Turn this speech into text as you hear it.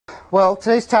Well,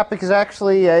 today's topic is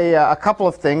actually a couple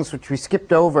of things which we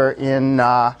skipped over in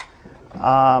our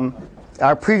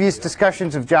previous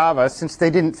discussions of Java, since they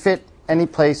didn't fit any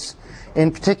place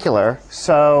in particular.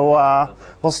 So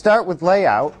we'll start with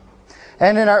layout.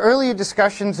 And in our earlier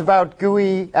discussions about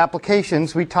GUI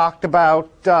applications, we talked about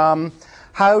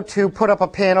how to put up a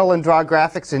panel and draw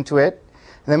graphics into it.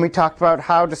 And then we talked about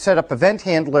how to set up event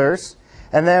handlers.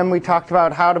 And then we talked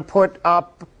about how to put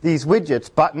up these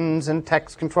widgets, buttons and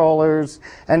text controllers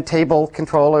and table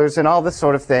controllers and all this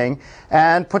sort of thing,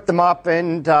 and put them up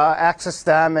and access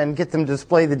them and get them to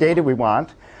display the data we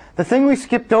want. The thing we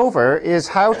skipped over is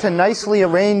how to nicely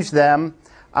arrange them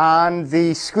on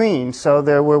the screen so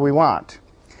they're where we want.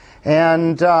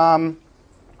 And there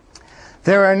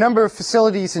are a number of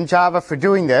facilities in Java for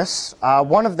doing this.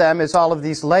 One of them is all of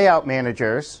these layout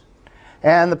managers.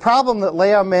 And the problem that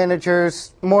layout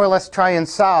managers more or less try and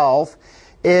solve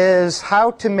is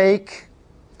how to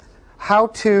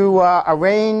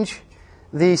arrange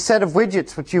the set of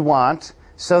widgets which you want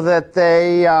so that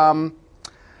they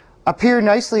appear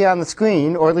nicely on the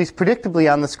screen, or at least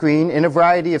predictably on the screen, in a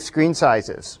variety of screen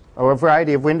sizes or a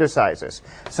variety of window sizes.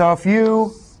 So if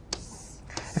you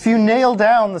nail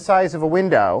down the size of a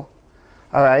window,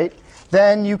 all right,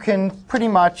 then you can pretty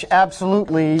much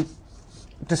absolutely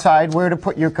decide where to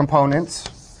put your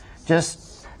components.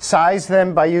 Just size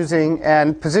them by using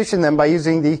and position them by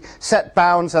using the set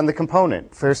bounds on the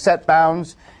component. For set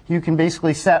bounds, you can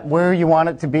basically set where you want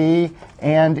it to be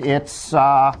and its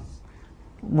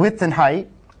width and height,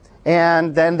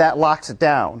 and then that locks it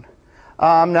down.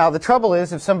 Now the trouble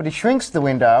is, if somebody shrinks the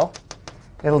window,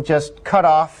 it'll just cut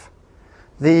off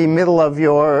the middle of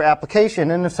your application,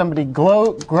 and if somebody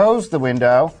grows the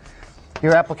window,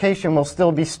 your application will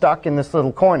still be stuck in this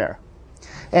little corner.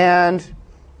 And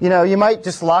you might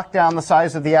just lock down the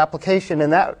size of the application,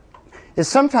 and that is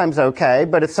sometimes okay.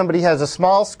 But if somebody has a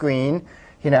small screen,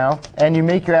 and you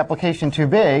make your application too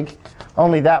big,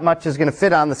 only that much is going to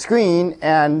fit on the screen,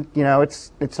 and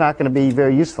it's not going to be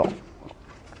very useful.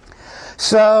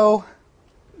 So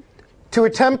to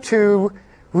attempt to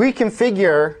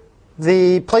reconfigure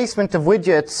the placement of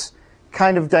widgets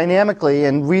kind of dynamically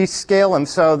and rescale them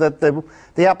so that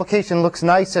the application looks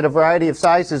nice at a variety of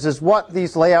sizes is what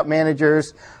these layout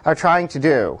managers are trying to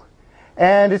do.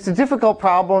 And it's a difficult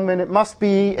problem, and it must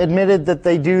be admitted that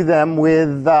they do them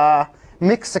with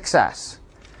mixed success.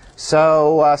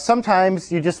 So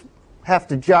sometimes you just have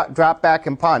to drop back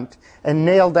and punt and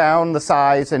nail down the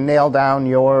size and nail down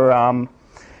your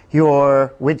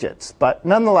widgets. But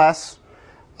nonetheless,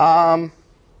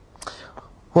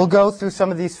 we'll go through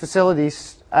some of these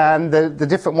facilities and the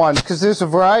different ones, because there's a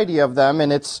variety of them,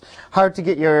 and it's hard to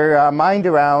get your mind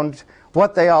around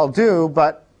what they all do,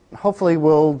 but hopefully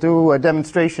we'll do a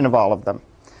demonstration of all of them.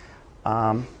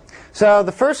 So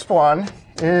the first one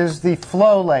is the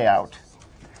flow layout.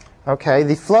 Okay,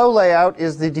 the flow layout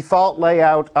is the default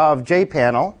layout of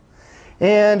JPanel,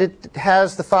 and it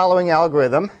has the following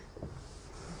algorithm.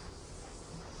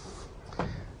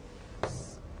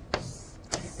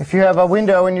 If you have a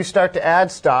window and you start to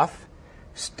add stuff,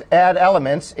 add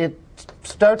elements, it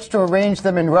starts to arrange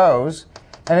them in rows,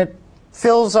 and it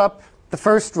fills up the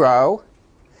first row.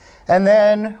 And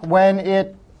then when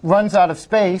it runs out of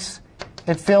space,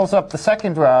 it fills up the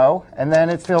second row, and then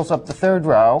it fills up the third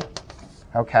row.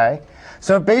 Okay?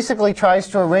 So it basically tries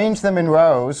to arrange them in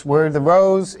rows where the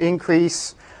rows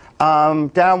increase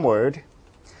downward.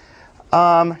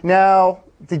 Now,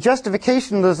 the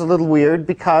justification is a little weird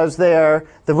because the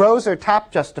rows are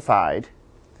top justified,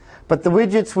 but the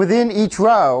widgets within each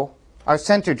row are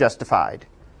center justified.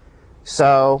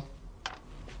 So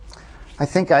I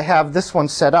think I have this one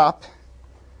set up.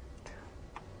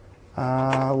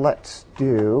 Let's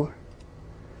do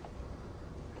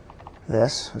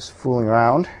this. I was fooling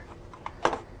around.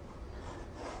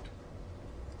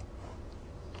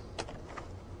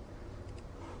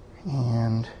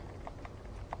 And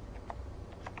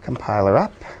compiler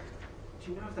up.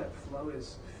 Do you know if that flow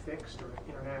is fixed or if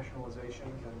internationalization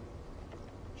can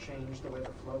change the way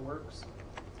the flow works?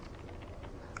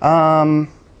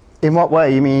 In what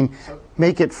way? You mean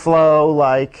make it flow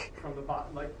like? From the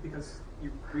bottom, because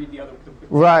you read the other.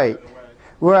 Right.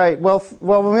 Right. Well,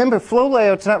 remember, flow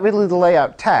layout's not really the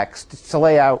layout text; it's to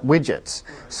lay out widgets.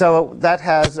 Right. So that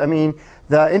has,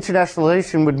 the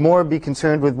internationalization would more be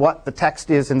concerned with what the text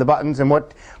is in the buttons and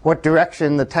what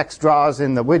direction the text draws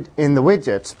in the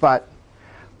widgets.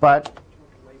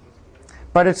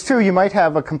 But it's true, you might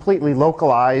have a completely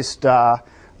localized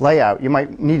layout. You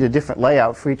might need a different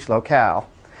layout for each locale.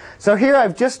 So here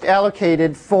I've just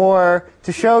allocated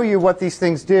to show you what these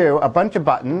things do, a bunch of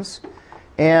buttons.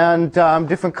 and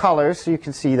different colors so you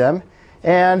can see them.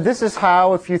 And this is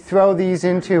how, if you throw these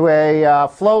into a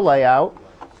flow layout,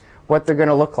 what they're going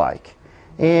to look like.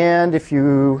 And if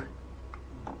you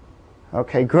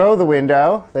grow the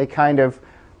window, they kind of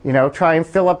try and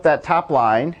fill up that top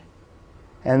line.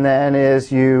 And then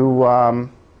as you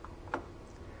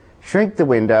shrink the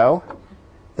window,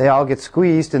 they all get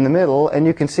squeezed in the middle, and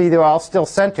you can see they're all still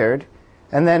centered,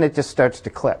 and then it just starts to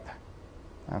clip.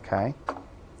 Okay.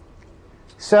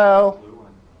 So,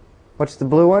 what's the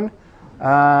blue one?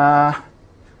 I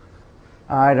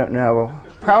don't know.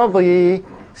 Probably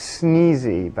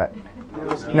Sneezy, but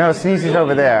no, Sneezy's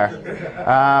over there.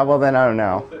 Well, then I don't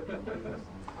know.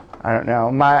 I don't know.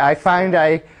 I find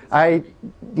I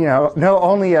know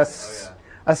only a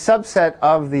subset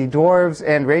of the dwarves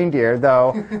and reindeer,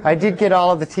 though I did get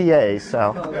all of the TAs,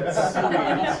 so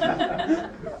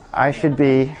I should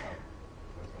be.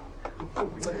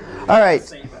 All right.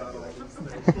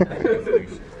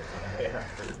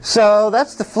 So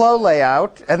that's the flow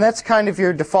layout, and that's kind of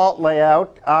your default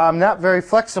layout. Not very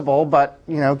flexible, but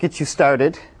gets you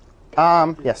started.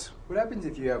 Yes. What happens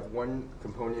if you have one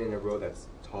component in a row that's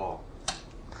tall,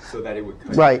 so that it would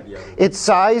cut right. the other? It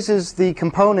sizes the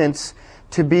components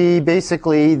to be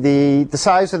basically the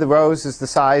size of the rows is the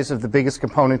size of the biggest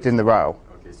component in the row.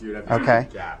 Okay, so you'd have to Okay.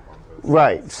 gap on both.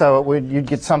 Right. So you'd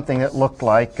get something that looked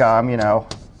like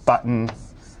button,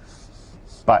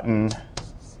 button.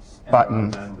 Button.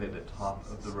 Automatically at the top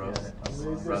of the row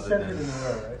rather than.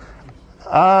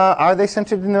 Are they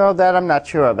centered in the row? That I'm not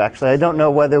sure of, actually. I don't know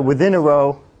whether within a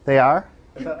row they are.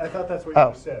 I thought that's what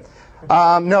you just said.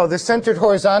 No, they're centered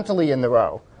horizontally in the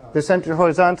row. They're centered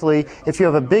horizontally. If you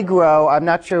have a big row, I'm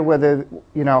not sure whether,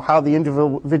 how the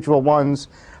individual ones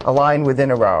align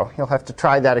within a row. You'll have to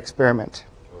try that experiment.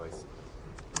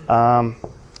 All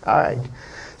right.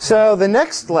 So the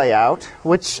next layout,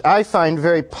 which I find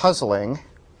very puzzling,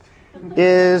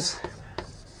 is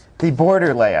the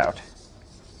border layout.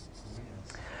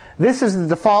 This is the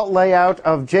default layout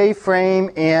of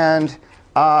JFrame and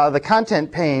the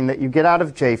content pane that you get out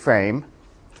of JFrame.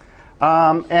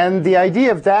 And the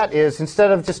idea of that is,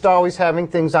 instead of just always having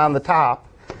things on the top,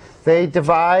 they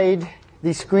divide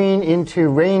the screen into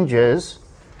ranges,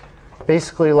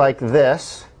 basically like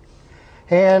this,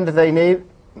 and they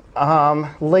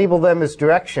label them as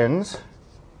directions: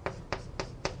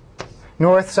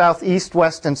 north, south, east,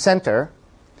 west, and center.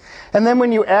 And then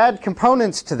when you add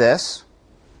components to this,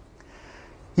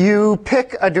 you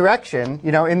pick a direction.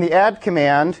 In the add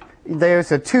command,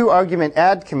 there's a 2-argument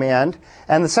add command,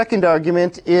 and the second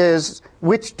argument is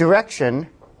which direction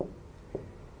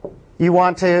you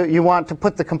want to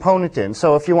put the component in.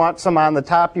 So if you want some on the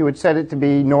top, you would set it to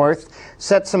be north.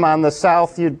 Set some on the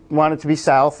south, you'd want it to be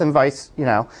south, and vice,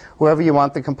 wherever you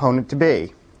want the component to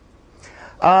be.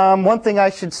 One thing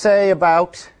I should say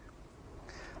about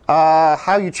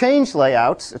how you change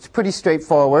layouts, it's pretty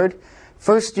straightforward.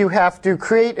 First, you have to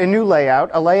create a new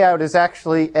layout. A layout is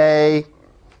actually an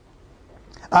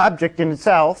object in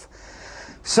itself.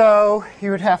 So you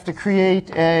would have to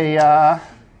create a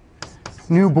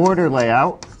new border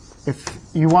layout. If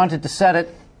you wanted to set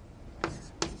it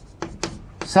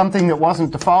something that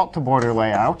wasn't default to border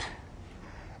layout,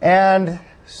 and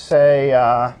say,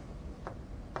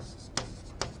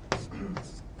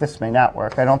 this may not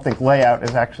work. I don't think layout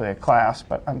is actually a class,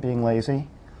 but I'm being lazy.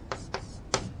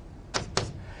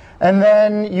 And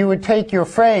then you would take your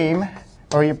frame,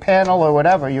 or your panel, or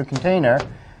whatever, your container,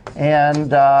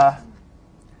 and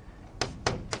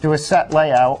do a set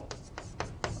layout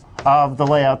of the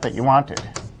layout that you wanted.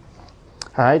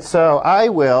 All right, so I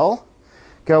will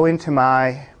go into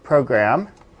my program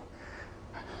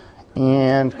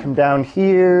and come down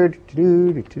here,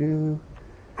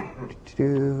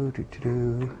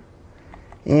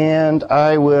 and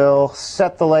I will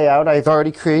set the layout. I've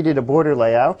already created a border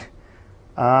layout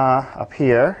up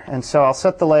here, and so I'll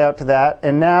set the layout to that.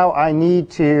 And now I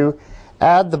need to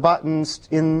add the buttons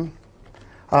in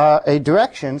a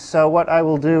direction. So what I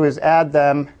will do is add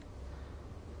them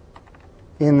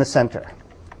in the center.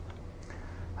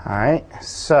 All right,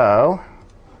 so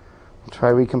I'll try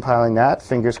recompiling that.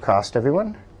 Fingers crossed,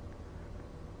 everyone.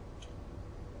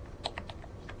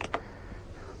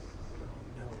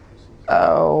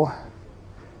 Oh,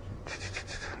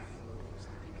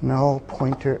 null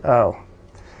pointer. Oh,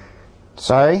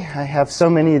 sorry. I have so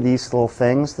many of these little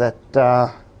things that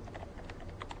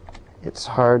it's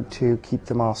hard to keep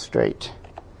them all straight.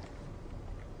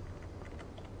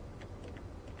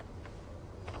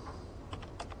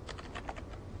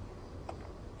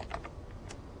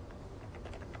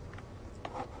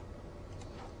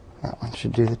 That one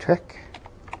should do the trick.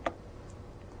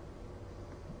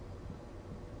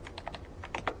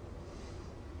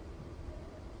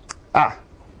 Ah.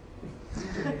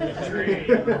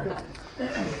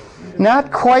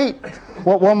 Not quite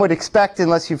what one would expect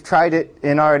unless you've tried it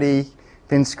and already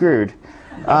been screwed.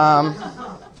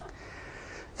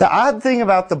 The odd thing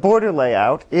about the border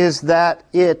layout is that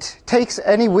it takes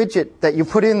any widget that you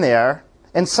put in there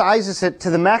and sizes it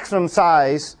to the maximum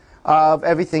size of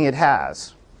everything it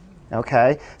has.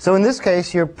 Okay? So in this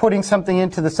case, you're putting something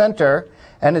into the center,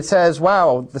 and it says,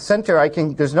 wow, the center,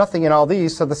 there's nothing in all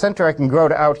these, so the center I can grow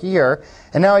to out here.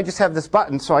 And now I just have this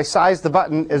button, so I size the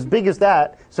button as big as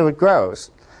that so it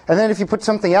grows. And then if you put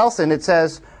something else in, it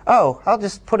says, oh, I'll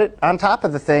just put it on top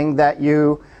of the thing that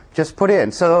you just put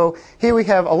in. So here we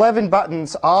have 11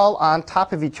 buttons all on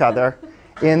top of each other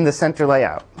in the center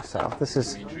layout. So this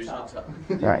is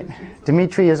right.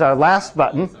 Dimitri is our last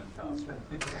button.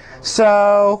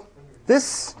 So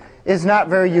this is not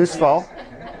very useful.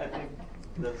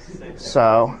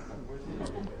 So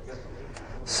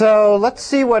let's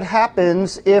see what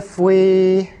happens if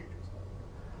we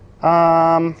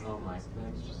all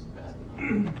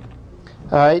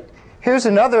right. Here's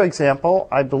another example,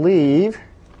 I believe.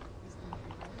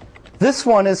 This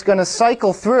one is going to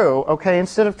cycle through, okay,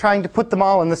 instead of trying to put them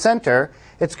all in the center,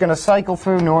 it's going to cycle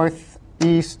through north,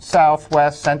 east, south,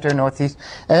 west, center, northeast,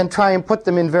 and try and put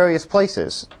them in various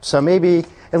places. So maybe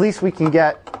at least we can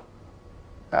get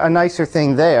a nicer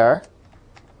thing there.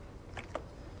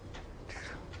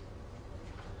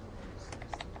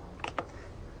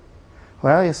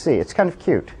 Well, you see, it's kind of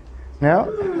cute.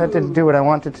 No, that didn't do what I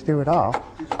wanted to do at all.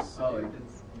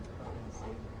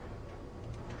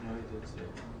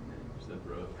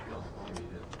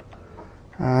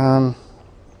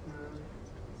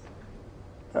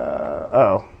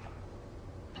 Oh.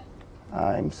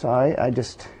 I'm sorry, I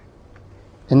just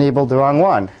enabled the wrong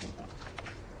one.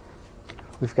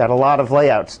 We've got a lot of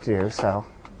layouts to do, so.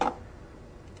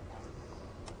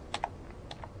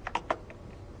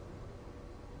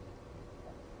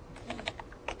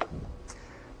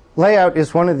 Layout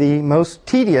is one of the most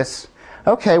tedious.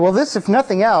 Okay, well this, if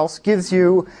nothing else, gives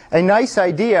you a nice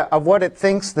idea of what it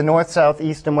thinks the north, south,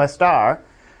 east, and west are.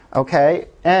 Okay,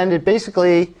 and it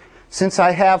basically, since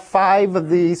I have 5 of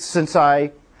these, since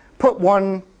I put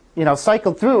one,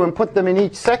 cycled through and put them in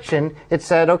each section, it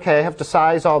said, okay, I have to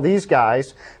size all these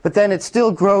guys. But then it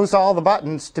still grows all the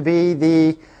buttons to be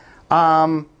the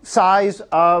size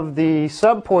of the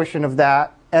sub portion of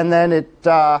that, and then it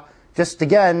just,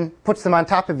 again, puts them on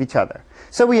top of each other.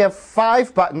 So we have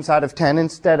 5 buttons out of 10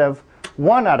 instead of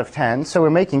 1 out of 10, so we're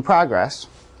making progress.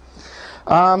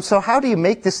 So how do you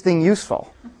make this thing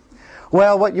useful?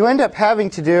 Well, what you end up having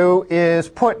to do is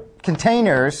put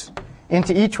containers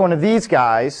into each one of these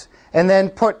guys, and then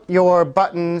put your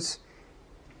buttons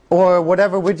or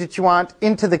whatever widget you want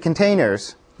into the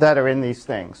containers that are in these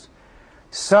things.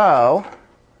 So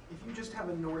if you just have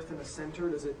a north and a center,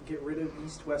 does it get rid of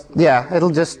east, west, and yeah,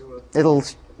 south? it'll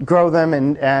grow them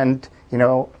and How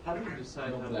do you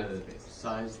decide how to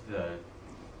size the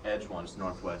edge ones,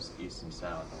 northwest, east, and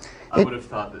south? I would have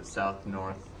thought that south,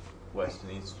 north, west,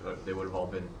 and east, they would have all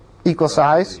been equal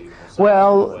size? equal size.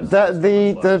 Well, West,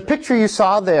 the picture you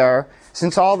saw there,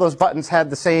 since all those buttons had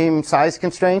the same size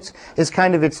constraints, is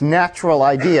kind of its natural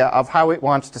idea of how it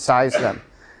wants to size them.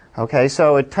 Okay,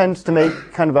 so it tends to make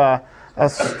kind of a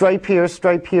stripe here,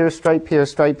 stripe here, stripe here,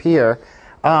 stripe here,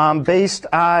 based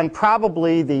on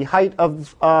probably the height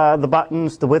of the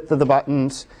buttons, the width of the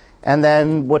buttons, and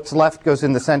then what's left goes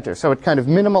in the center. So it kind of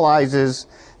minimalizes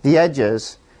the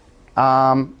edges,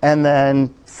 and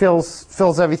then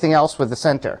fills everything else with the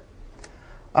center.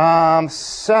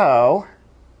 So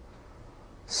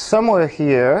somewhere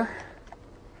here,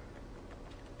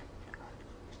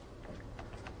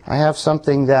 I have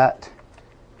something that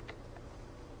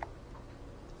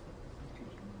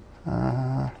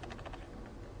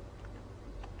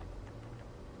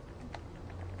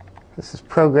this is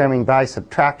programming by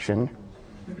subtraction.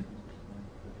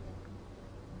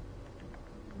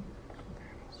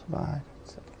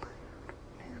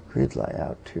 Grid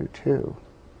layout 2.2.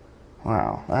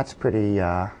 Wow, that's pretty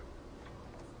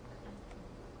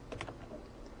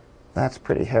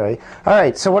hairy. All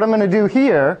right, so what I'm going to do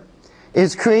here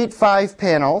is create 5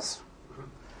 panels,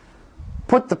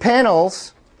 put the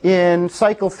panels in,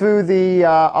 cycle through the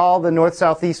all the north,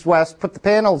 south, east, west, put the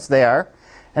panels there,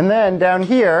 and then down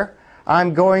here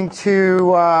I'm going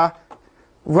to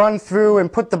run through and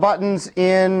put the buttons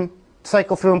in,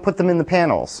 cycle through and put them in the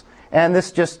panels. And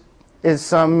this just is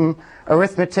some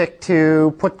arithmetic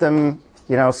to put them,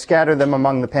 scatter them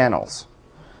among the panels.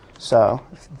 So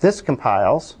if this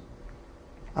compiles,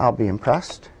 I'll be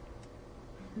impressed.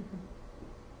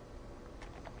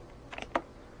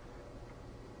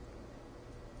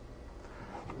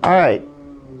 All right.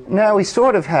 Now we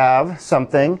sort of have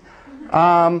something.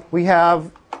 We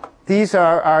have, these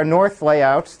are our north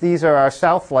layouts. These are our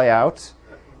south layouts.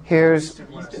 Here's,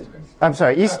 I'm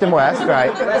sorry, east and west,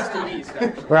 right? West and east,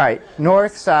 actually. Right,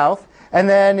 north, south. And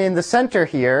then in the center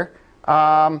here,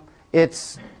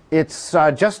 it's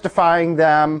justifying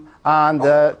them on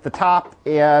the top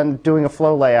and doing a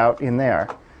flow layout in there.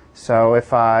 So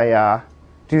if I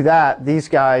do that, these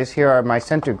guys here are my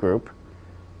center group.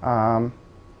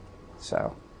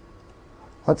 So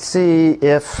let's see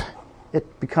if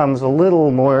it becomes a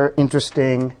little more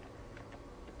interesting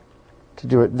to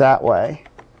do it that way.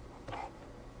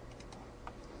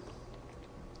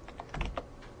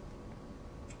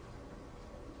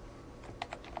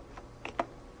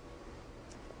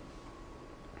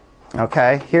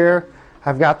 Okay, here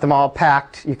I've got them all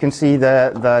packed. You can see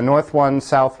the north ones,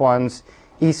 south ones,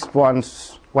 east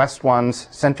ones, west ones,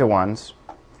 center ones,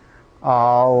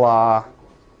 all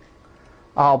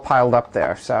piled up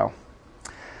there. So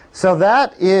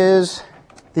that is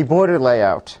the border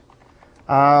layout.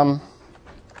 The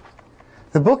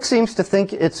book seems to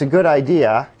think it's a good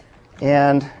idea,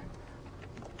 and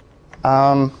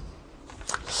I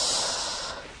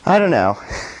don't know.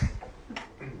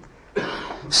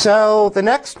 So the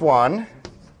next one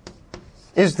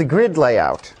is the grid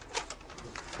layout.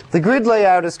 The grid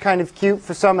layout is kind of cute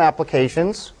for some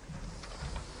applications.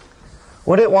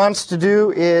 What it wants to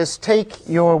do is take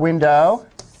your window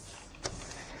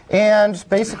and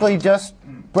basically just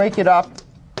break it up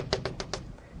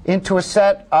into a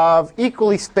set of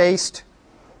equally spaced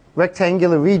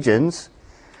rectangular regions,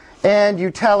 and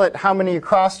you tell it how many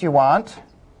across you want,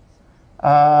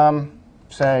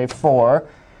 say 4.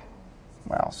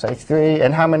 Well, say 3,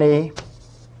 and how many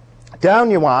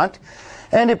down you want,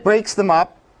 and it breaks them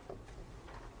up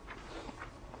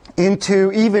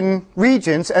into even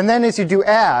regions. And then as you do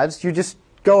adds, you just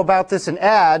go about this and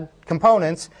add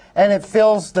components, and it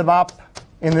fills them up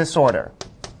in this order.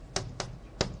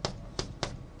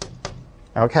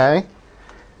 Okay?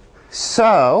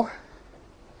 So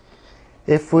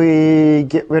if we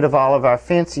get rid of all of our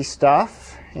fancy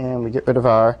stuff, and we get rid of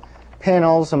our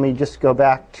panels, and we just go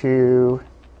back to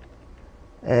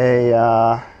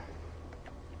a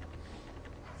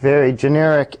very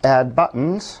generic add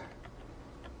buttons,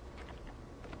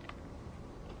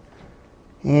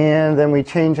 and then we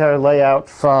change our layout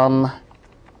from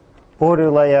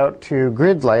border layout to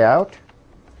grid layout.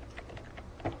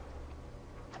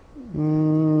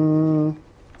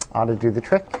 Ought to do the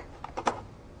trick.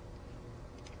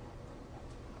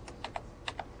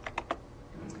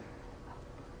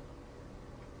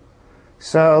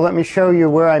 So let me show you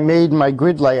where I made my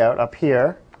grid layout up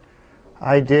here.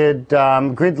 I did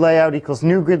grid layout equals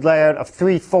new grid layout of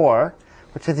 3, 4,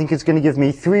 which I think is going to give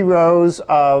me 3 rows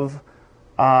of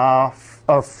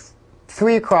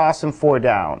 3 across and 4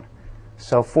 down.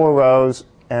 So 4 rows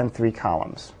and 3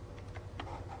 columns.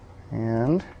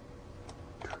 And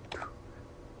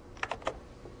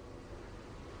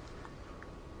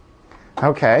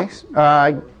okay,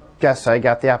 I guess I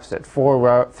got the opposite.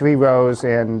 3 rows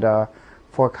and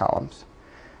 4 columns.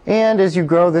 And as you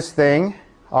grow this thing,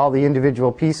 all the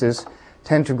individual pieces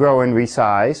tend to grow and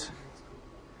resize.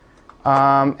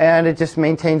 And it just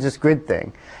maintains this grid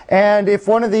thing. And if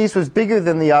one of these was bigger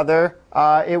than the other,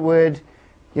 it would,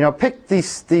 pick the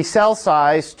cell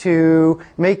size to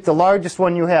make the largest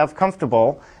one you have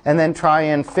comfortable, and then try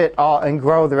and fit all and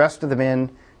grow the rest of them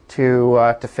in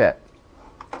to fit.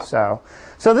 So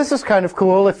this is kind of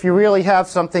cool if you really have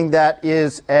something that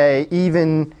is a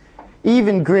even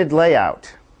grid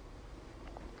layout.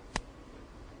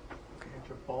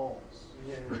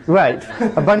 Right,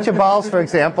 a bunch of balls, for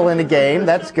example, in a game.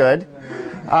 That's good.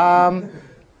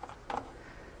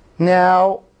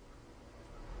 Now,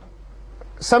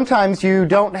 sometimes you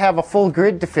don't have a full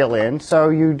grid to fill in, so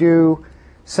you do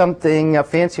something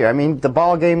fancier. I mean, the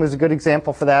ball game is a good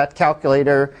example for that.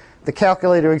 The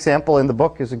calculator example in the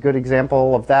book is a good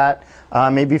example of that.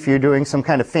 Maybe if you're doing some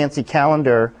kind of fancy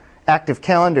calendar, active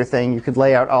calendar thing, you could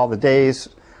lay out all the days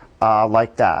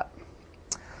like that.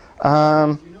 Do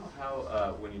you know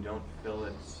how, when you don't fill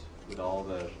it with all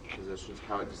the positions,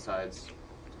 how it decides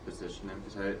to position them?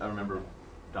 Because I remember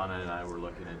Donna and I were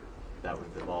looking at that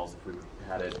with the balls. If we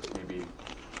had it, maybe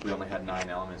we only had 9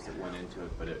 elements that went into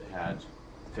it, but it had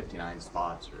 59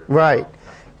 spots. Or Right.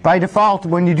 By default,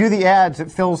 when you do the adds,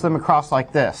 it fills them across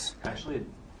like this. Actually, it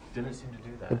didn't seem to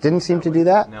do that. It didn't seem to do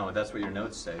that? No, that's what your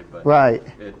notes say, but Right.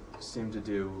 it seemed to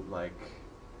do like.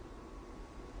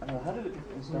 I don't know, how did it?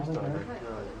 Is Donna there?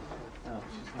 No,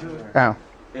 she's not there.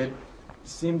 Oh. It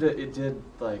seemed to, it did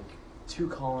like 2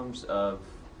 columns of,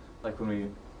 like when we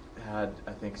had,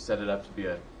 I think, set it up to be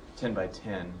a 10 by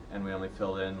 10, and we only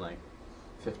filled in like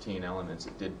 15 elements.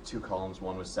 It did 2 columns,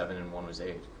 one was 7 and one was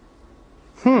 8.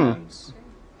 And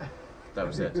that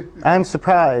was it. I'm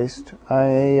surprised.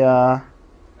 I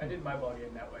did my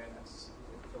ballgame that way, and that's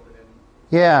filled it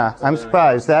in. Yeah, I'm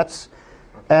surprised.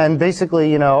 And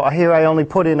basically, you know, here I only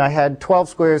put in, I had 12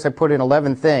 squares, I put in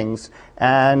 11 things,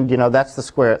 and, you know, that's the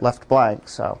square it left blank.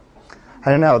 So,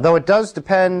 I don't know. Though it does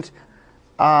depend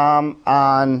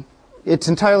it's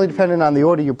entirely dependent on the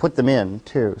order you put them in,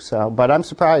 too. So, but I'm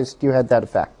surprised you had that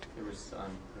effect. It was on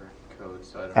her code,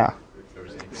 so I don't Ah. know if there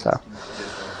was anything So. additional that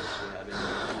she had in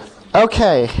it.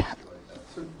 Okay.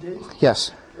 So Dave,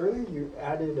 Yes. earlier you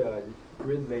added a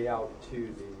grid layout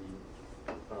to the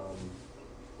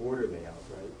border layout,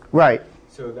 right? Right.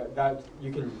 So that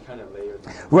you can kind of layer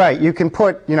them. Right, you can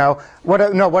put, you know,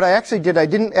 what I actually did, I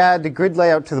didn't add the grid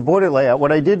layout to the border layout.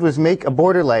 What I did was make a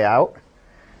border layout.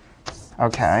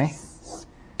 Okay.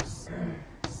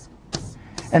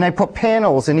 And I put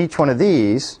panels in each one of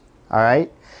these, all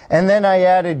right? And then I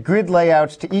added grid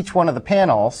layouts to each one of the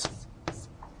panels,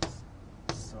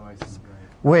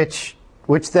 which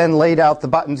then laid out the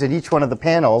buttons in each one of the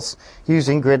panels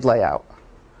using grid layout.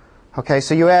 Okay,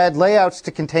 so you add layouts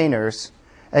to containers,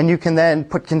 and you can then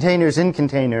put containers in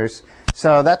containers.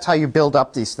 So that's how you build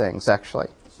up these things, actually.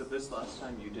 So this last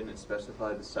time you didn't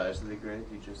specify the size of the grid,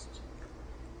 you just...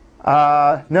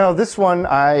 No, this one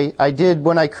I did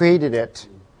when I created it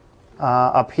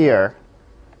up here.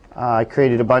 I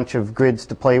created a bunch of grids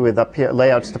to play with up here,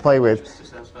 layouts to play with. Just to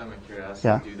satisfy my curiosity,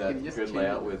 Yeah. do that grid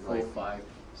layout with like 5,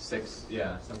 6,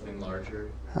 yeah, something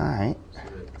larger. All right. So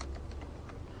that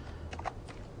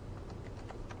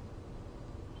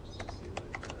just to see what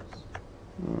it does.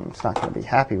 It's not going to be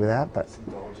happy with that, but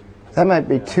that might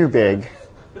be too big.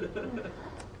 Yeah,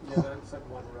 that's like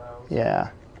one row.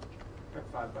 Yeah.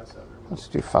 Like 5 by 7. Let's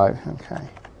do 5. Okay.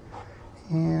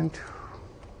 And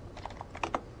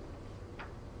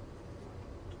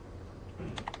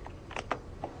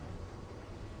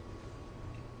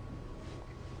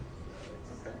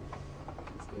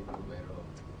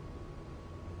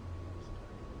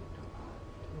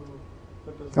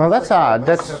well, that's odd.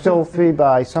 That's still 3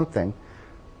 by something.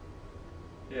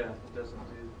 Yeah, it doesn't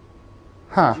do...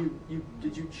 Huh.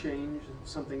 Did you change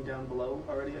something down below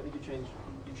already? I think you changed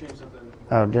something.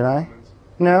 Oh, did I?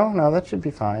 No, that should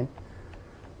be fine.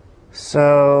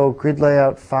 So, grid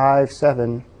layout 5,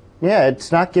 7. Yeah, it's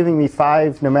not giving me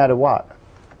 5 no matter what.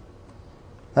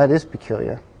 That is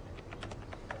peculiar.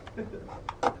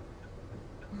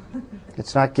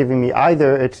 It's not giving me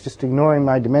either. It's just ignoring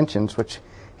my dimensions, which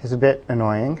is a bit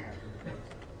annoying.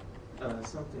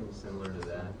 Something similar to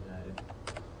that.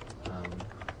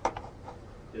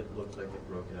 It looked like it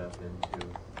broke it up into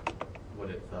what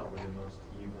it thought were the most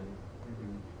even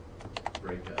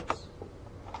breakups.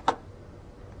 But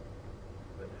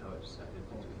how it decided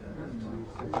to do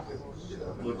that, it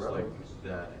looks like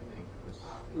that, I think, was...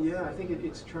 Yeah, I think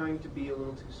it's trying to be a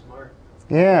little too smart.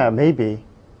 Yeah, maybe.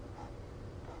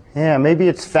 Yeah, maybe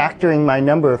it's factoring my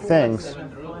number of things.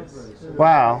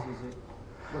 Wow.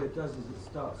 What it does is it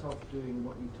starts off doing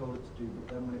what you told it to do, but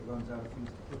then when it runs out of things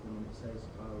to put them, it says,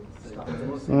 oh, start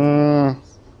with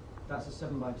this. That's a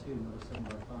 7 by 2, not a 7 by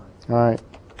 5. All right.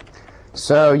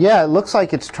 So yeah, it looks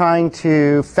like it's trying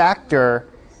to factor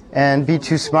and be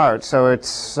too smart. So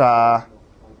it's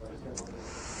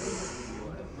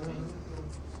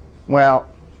well,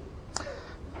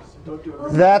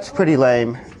 that's pretty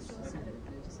lame.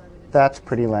 That's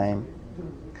pretty lame.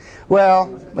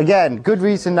 Well, again, good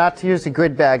reason not to use a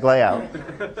grid bag layout.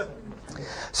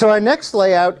 So our next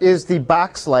layout is the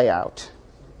box layout.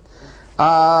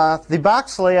 The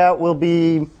box layout will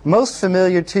be most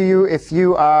familiar to you if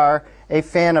you are a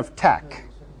fan of tech.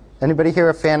 Anybody here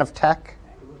a fan of tech?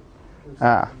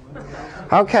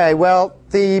 Okay, well,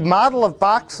 the model of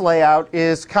box layout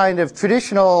is kind of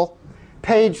traditional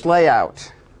page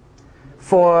layout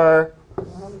for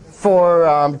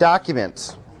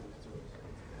documents.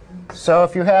 So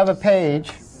if you have a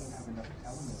page,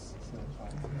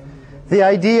 the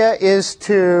idea is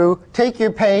to take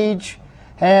your page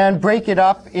and break it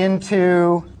up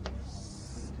into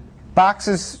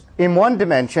boxes in one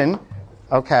dimension,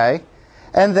 okay,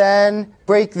 and then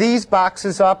break these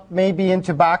boxes up maybe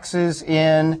into boxes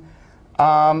in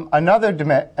another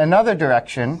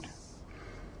direction,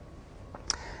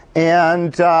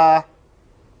 and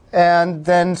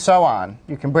then so on.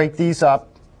 You can break these up.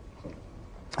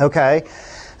 Okay,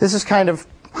 this is kind of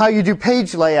how you do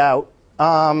page layout,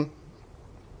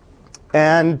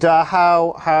 and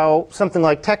how something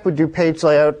like tech would do page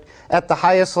layout. At the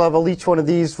highest level, each one of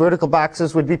these vertical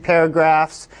boxes would be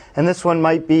paragraphs, and this one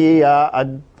might be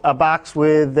a a box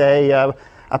with a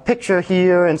picture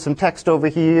here and some text over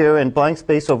here and blank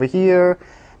space over here.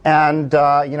 And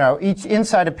you know, each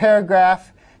inside a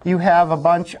paragraph, you have a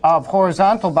bunch of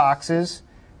horizontal boxes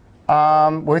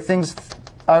where things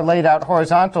are laid out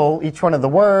horizontal, each one of the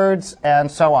words,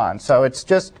 and so on. So it's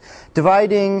just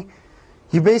dividing.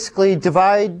 You basically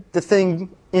divide the thing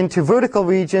into vertical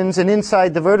regions, and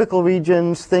inside the vertical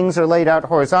regions, things are laid out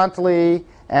horizontally,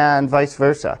 and vice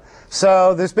versa.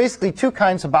 So there's basically two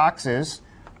kinds of boxes.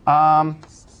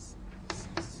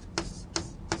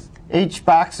 H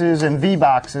boxes and V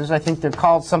boxes. I think they're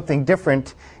called something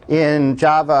different in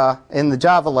Java, in the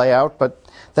Java layout, but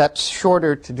that's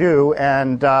shorter to do,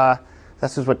 and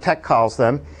this is what Tech calls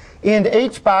them. In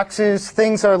H boxes,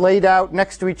 things are laid out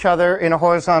next to each other in a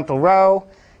horizontal row.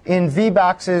 In V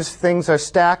boxes, things are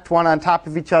stacked one on top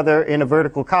of each other in a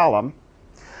vertical column.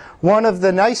 One of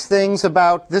the nice things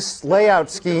about this layout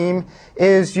scheme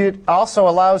is it also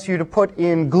allows you to put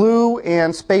in glue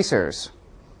and spacers.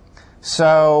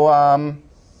 So Are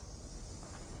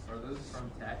those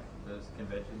from Tech, those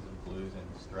conventions of glues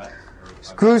and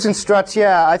struts? Glues and struts,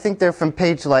 yeah, I think they're from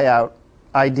page layout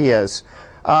ideas.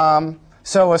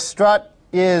 So a strut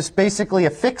is basically a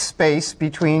fixed space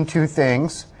between two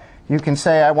things. You can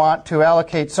say I want to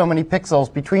allocate so many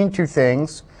pixels between two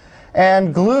things.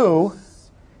 And glue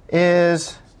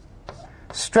is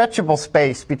stretchable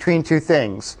space between two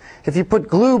things. If you put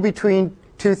glue between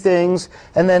two things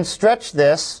and then stretch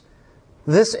this,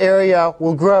 this area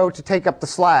will grow to take up the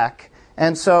slack.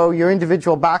 And so your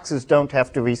individual boxes don't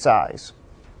have to resize.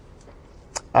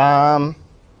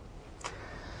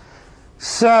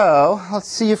 So let's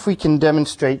see if we can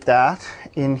demonstrate that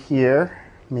in here,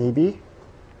 maybe.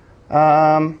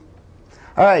 All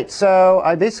right, so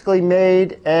I basically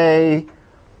made a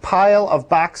pile of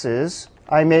boxes.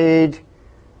 I made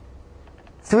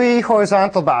 3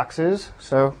 horizontal boxes.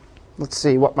 So let's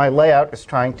see what my layout is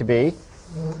trying to be.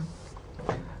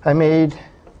 I made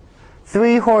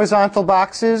 3 horizontal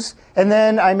boxes, and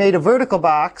then I made a vertical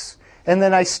box, and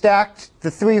then I stacked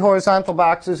the 3 horizontal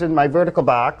boxes in my vertical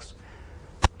box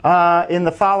in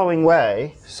the following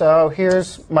way. So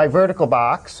here's my vertical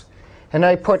box, and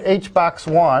I put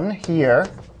HBox1 here,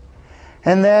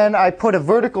 and then I put a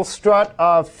vertical strut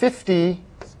of 50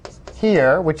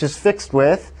 here, which is fixed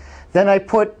width. Then I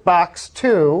put box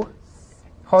 2,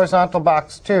 horizontal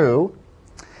box 2,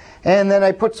 and then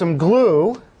I put some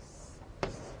glue,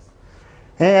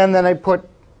 and then I put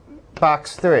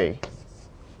box 3.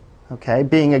 Okay,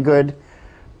 being a good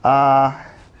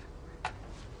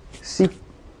C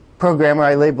programmer,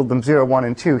 I labeled them 0, 1,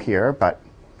 and 2 here. But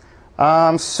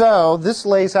so this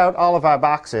lays out all of our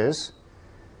boxes.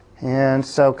 And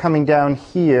so coming down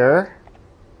here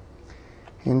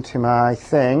into my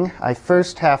thing, I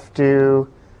first have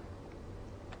to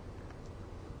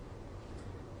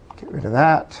get rid of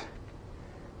that.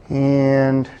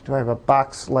 And do I have a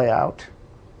box layout?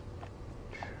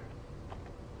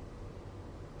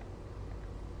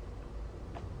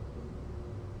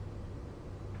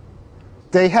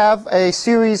 They have a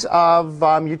series of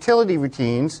utility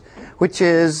routines, which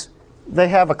is they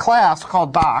have a class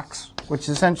called box, which is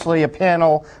essentially a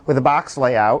panel with a box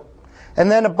layout,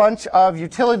 and then a bunch of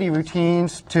utility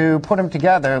routines to put them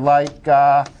together, like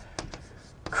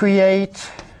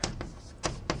create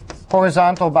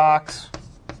horizontal box,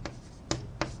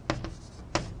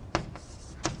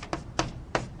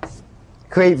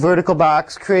 create vertical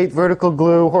box, create vertical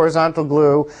glue, horizontal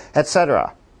glue,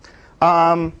 etc.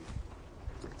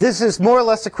 This is more or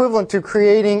less equivalent to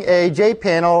creating a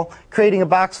JPanel, creating a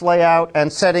box layout,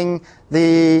 and setting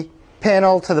the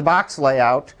panel to the box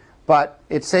layout, but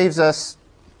it saves us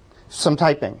some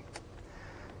typing.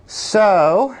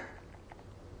 So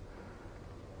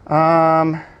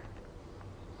I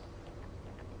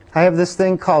have this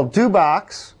thing called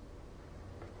doBox,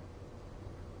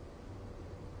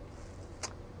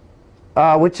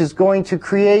 which is going to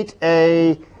create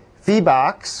a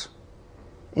VBox.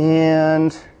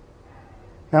 And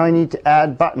now I need to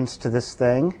add buttons to this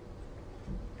thing.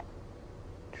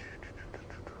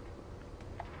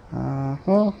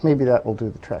 Well, maybe that will do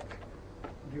the trick.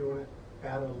 Do you want to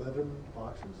add 11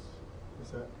 boxes?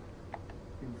 Is that,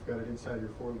 you've got it inside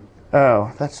your for loop.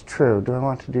 Oh, that's true. Do I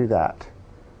want to do that?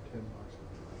 10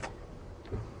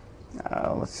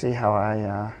 boxes. Let's see how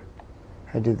I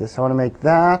do this. I want to make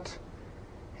that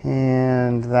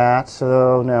and that.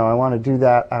 So no, I want to do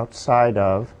that outside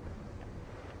of.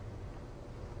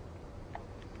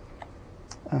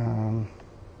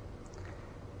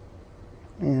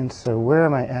 And so where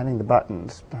am I adding the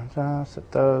buttons?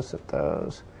 Set those, set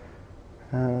those.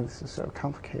 This is so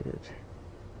complicated.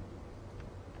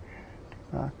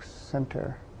 Box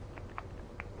center.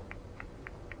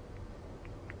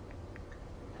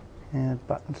 Add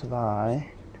buttons of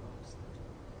I.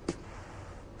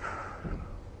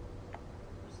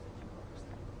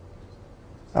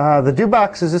 The do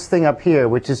box is this thing up here,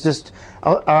 which is just,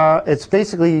 it's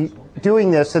basically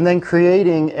doing this and then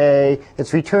creating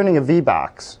it's returning a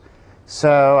VBox.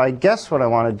 So I guess what I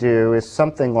want to do is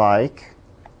something like,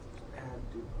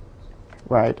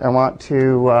 right, I want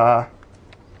to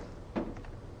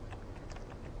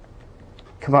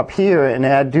come up here and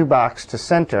add do box to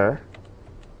center.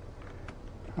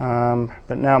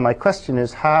 But now my question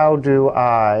is, how did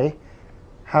I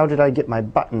get my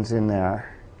buttons in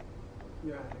there?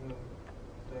 Yeah, hang on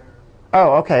there.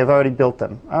 Oh, okay, I've already built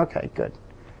them. Okay, good.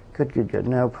 Good.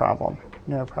 No problem.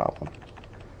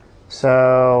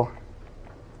 So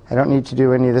I don't need to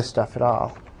do any of this stuff at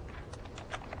all.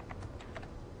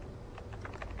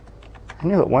 I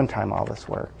knew at one time all this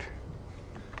worked.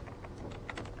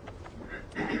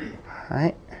 All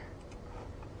right.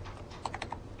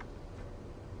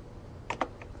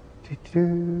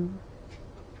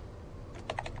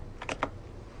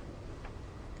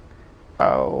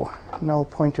 Oh, null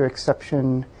pointer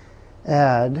exception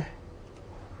add.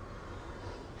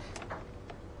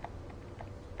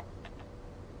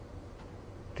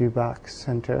 Do box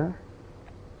center.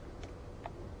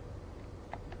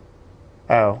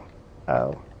 Oh.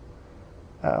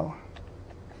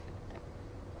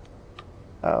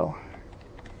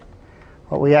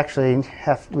 Well,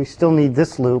 we still need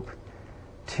this loop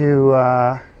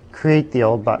to create the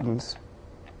old buttons.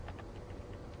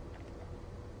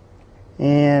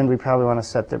 And we probably want to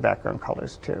set their background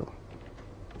colors too.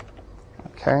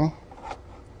 Okay.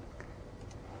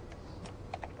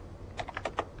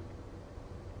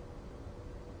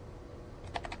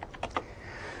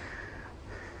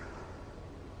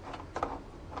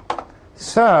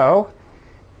 So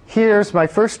here's my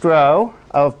first row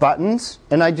of buttons,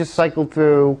 and I just cycled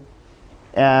through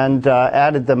and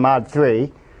added the mod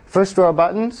 3. First row of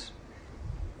buttons.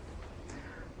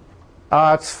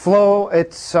 It's flow.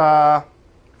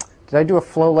 Did I do a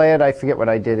flow layout? I forget what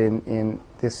I did in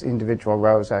this individual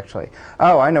rows actually.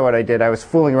 Oh, I know what I did. I was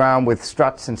fooling around with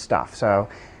struts and stuff. So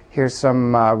here's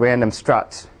some random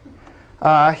struts.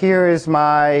 Here is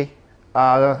my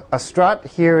a strut.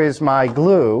 Here is my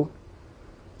glue.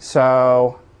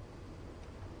 So,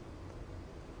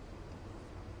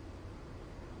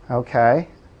 okay.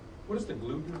 What does the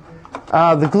glue do?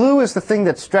 The glue is the thing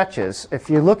that stretches. If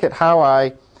you look at how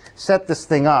I set this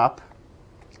thing up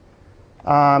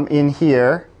in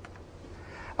here,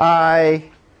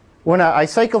 when I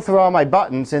cycle through all my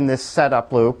buttons in this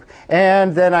setup loop,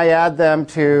 and then I add them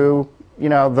to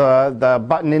the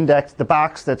button index, the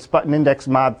box that's button index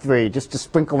mod 3, just to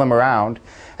sprinkle them around,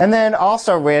 and then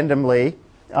also randomly.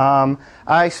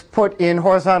 I put in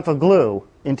horizontal glue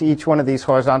into each one of these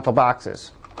horizontal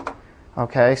boxes.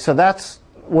 Okay, so that's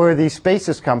where these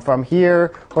spaces come from.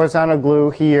 Here, horizontal glue,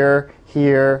 here.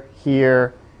 You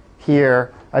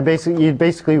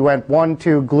basically went 1,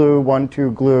 2, glue, 1,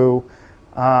 2, glue.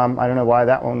 I don't know why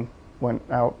that one went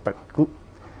out, but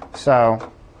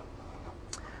so.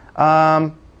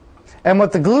 And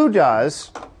what the glue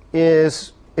does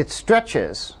is it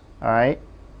stretches, all right?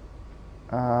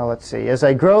 Let's see. As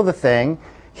I grow the thing,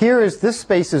 this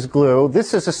space is glue.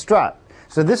 This is a strut.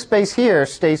 So this space here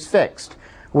stays fixed.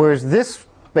 Whereas this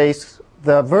space,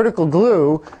 the vertical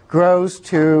glue, grows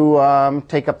to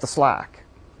take up the slack.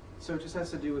 So it just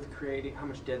has to do with creating how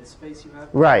much dead space you have?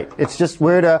 Right. It's just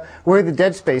where the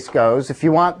dead space goes. If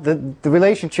you want the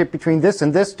relationship between this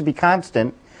and this to be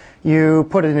constant, you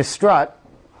put it in a strut.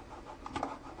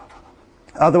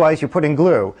 Otherwise, you put in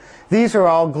glue. These are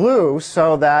all glue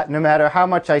so that no matter how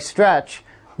much I stretch,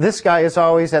 this guy is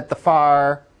always at the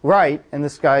far right, and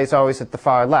this guy is always at the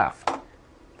far left.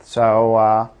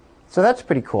 So that's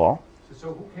pretty cool.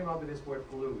 So who came up with this word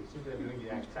glue? It seems they're doing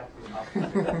the exact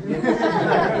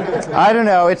opposite. I don't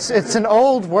know. It's an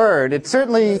old word. It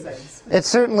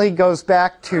certainly goes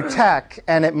back to tech,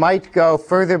 and it might go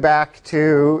further back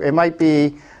to, it might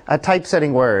be a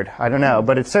typesetting word. I don't know.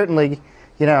 But it's certainly,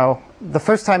 the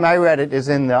first time I read it is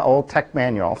in the old tech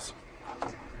manuals.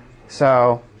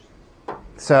 So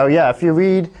yeah, if you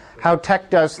read how tech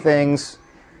does things,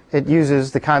 it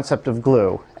uses the concept of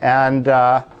glue and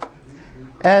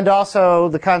also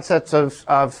the concepts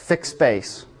of fixed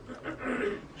space.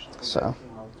 So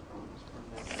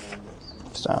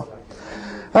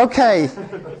okay,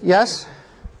 yes,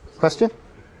 question?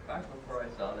 Back before I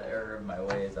saw the error of my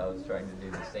ways, I was trying to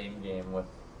do the same game with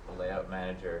the layout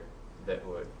manager that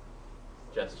would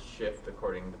just shift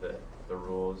according to the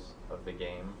rules of the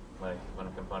game when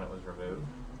a component was removed,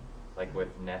 like with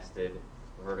nested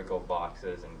vertical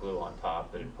boxes and glue on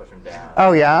top that would push them down.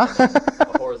 Oh, yeah?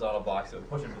 A horizontal box that would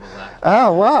push them to the left.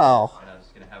 Oh, wow. And I was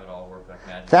just going to have it all work like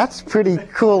magic. That's pretty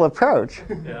cool approach.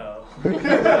 No.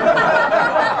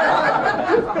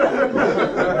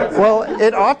 Well,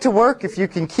 it ought to work if you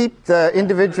can keep the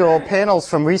individual panels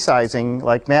from resizing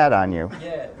like mad on you.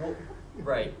 Yeah, well,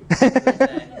 right. You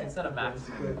can set a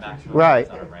maximum Right.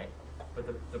 on them, right? But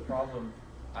the problem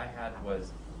I had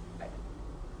was,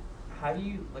 how do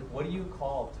you, like, what do you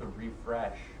call to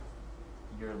refresh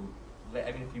your,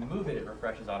 I mean, if you move it, it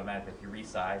refreshes automatically. If you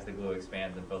resize, the glue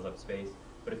expands and fills up space.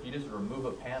 But if you just remove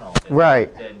a panel, it's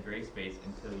Right. dead gray space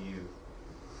until you,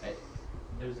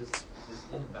 there's this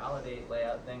invalidate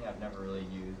layout thing I've never really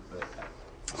used, but I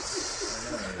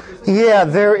don't know. Yeah,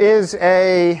 there is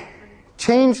a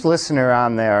change listener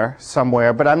on there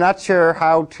somewhere, but I'm not sure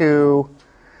how to.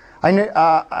 I know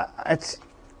it's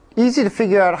easy to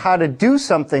figure out how to do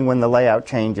something when the layout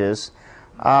changes,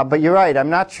 but you're right. I'm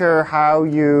not sure how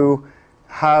you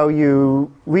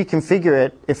reconfigure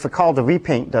it if a call to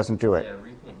repaint doesn't do it. Yeah,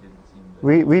 repaint didn't seem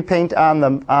to. Repaint on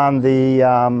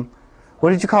the what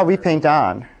did you call repaint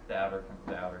on? The outer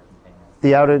container.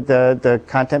 The outer the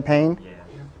content pane. Yeah.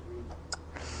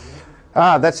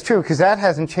 Ah, that's true, because that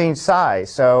hasn't changed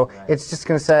size, so Right. it's just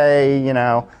going to say, you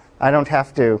know, I don't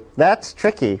have to. That's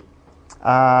tricky.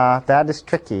 That is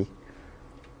tricky.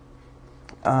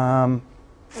 I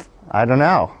don't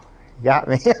know. You got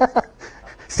me.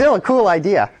 Still a cool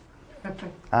idea.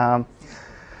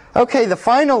 Okay, the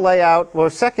final layout, or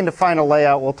second to final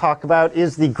layout we'll talk about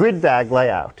is the grid bag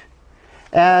layout.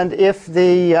 And if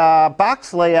the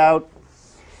box layout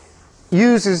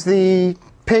uses the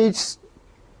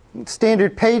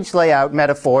standard page layout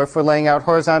metaphor for laying out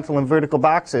horizontal and vertical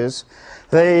boxes,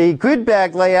 the grid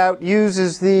bag layout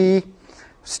uses the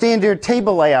standard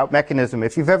table layout mechanism.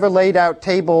 If you've ever laid out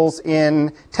tables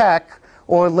in TeX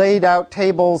or laid out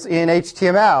tables in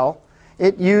HTML,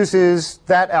 it uses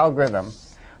that algorithm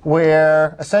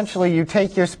where essentially you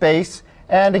take your space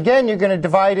and again you're going to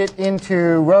divide it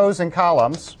into rows and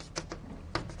columns,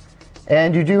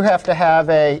 and you do have to have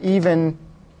a even,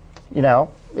 you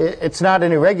know, it's not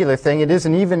an irregular thing. It is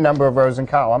an even number of rows and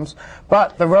columns.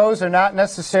 But the rows are not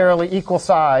necessarily equal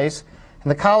size,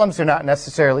 and the columns are not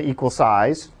necessarily equal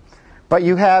size. But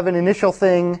you have an initial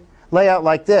thing layout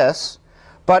like this.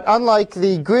 But unlike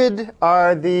the grid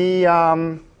or the,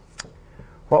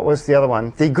 what was the other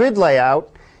one? The grid layout,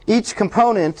 each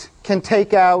component can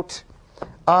take up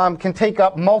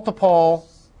multiple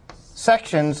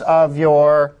sections of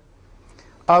your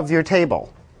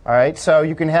table. All right, so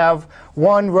you can have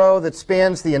one row that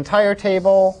spans the entire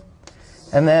table,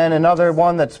 and then another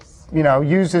one that's, you know,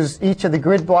 uses each of the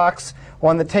grid blocks,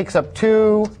 one that takes up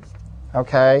two.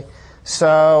 Okay,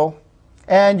 so,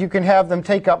 and you can have them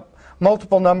take up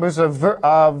multiple numbers of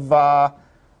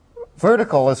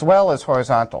vertical as well as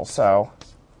horizontal. So,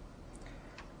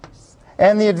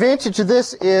 and the advantage of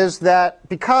this is that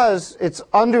because it's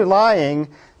underlying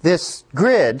this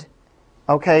grid,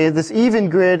 okay, this even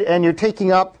grid, and you're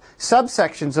taking up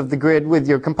subsections of the grid with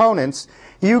your components,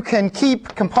 you can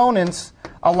keep components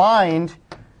aligned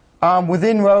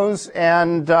within rows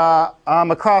and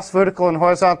across vertical and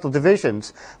horizontal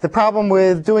divisions. The problem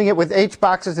with doing it with H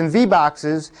boxes and V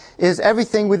boxes is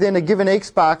everything within a given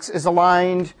H box is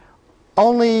aligned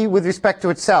only with respect to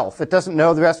itself. It doesn't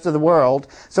know the rest of the world.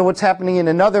 So what's happening in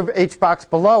another H box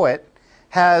below it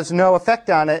has no effect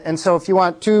on it. And so if you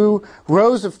want two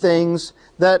rows of things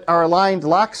that are aligned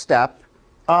lockstep,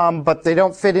 but they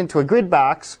don't fit into a grid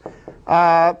box,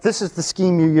 this is the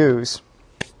scheme you use.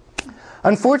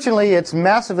 Unfortunately, it's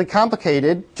massively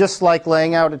complicated, just like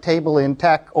laying out a table in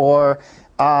TeX or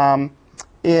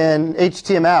in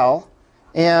HTML,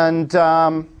 and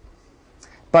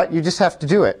but you just have to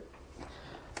do it.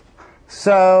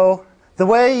 So the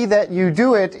way that you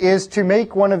do it is to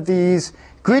make one of these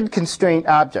grid constraint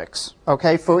objects.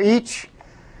 Okay, for each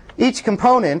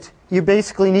component, you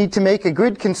basically need to make a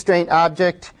grid constraint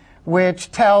object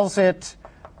which tells it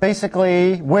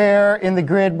basically where in the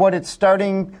grid, what its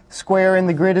starting square in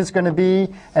the grid is going to be,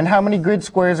 and how many grid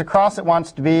squares across it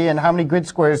wants to be, and how many grid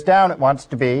squares down it wants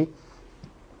to be.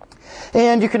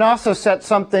 And you can also set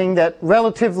something that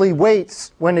relatively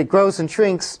weights, when it grows and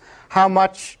shrinks, how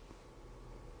much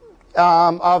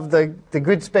of the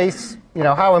grid space, you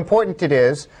know, how important it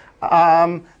is.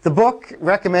 The book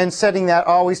recommends setting that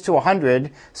always to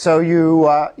 100, so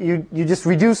you just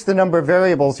reduce the number of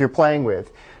variables you're playing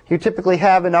with. You typically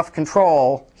have enough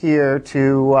control here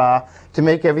to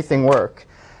make everything work.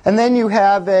 And then you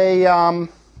have a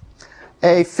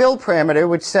fill parameter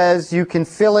which says you can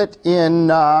fill it in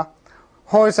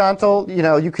horizontal,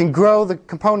 you can grow the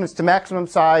components to maximum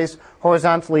size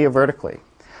horizontally or vertically.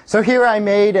 So here I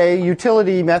made a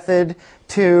utility method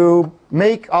to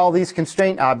make all these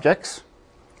constraint objects.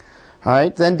 All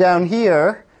right, then down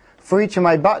here, for each of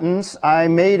my buttons, I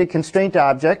made a constraint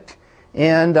object,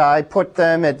 and I put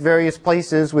them at various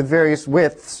places with various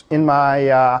widths in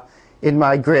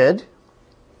my grid.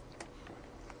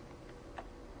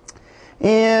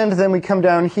 And then we come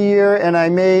down here, and I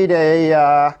made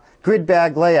a grid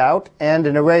bag layout and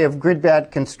an array of grid bag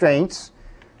constraints,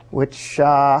 which,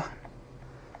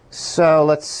 so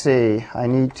let's see, I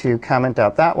need to comment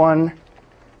out that one,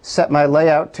 set my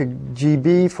layout to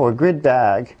GB for grid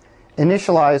bag,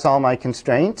 initialize all my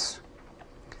constraints,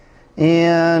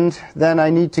 and then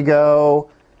I need to go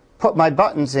put my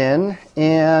buttons in,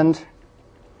 and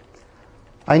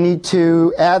I need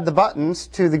to add the buttons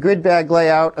to the grid bag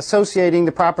layout associating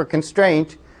the proper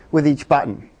constraint with each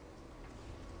button.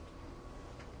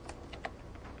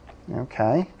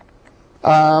 Okay.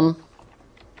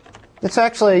 It's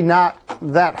actually not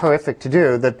that horrific to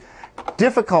do. The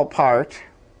difficult part,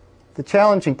 the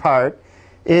challenging part,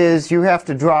 is you have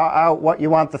to draw out what you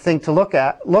want the thing to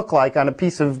look like on a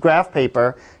piece of graph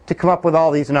paper to come up with all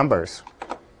these numbers.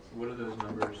 What are those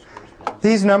numbers correspond?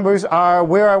 These numbers are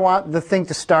where I want the thing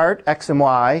to start, x and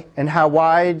y, and how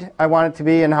wide I want it to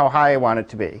be and how high I want it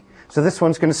to be. So this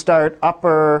one's going to start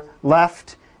upper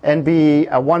left and be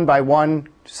a 1-by-1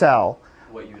 cell.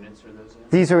 What units are those in?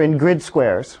 These are in grid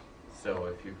squares. So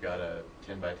if you've got a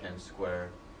 10-by-10 square,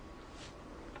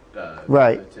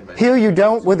 right. a 10-by-10 Here you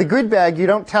don't, with a square. grid bag, you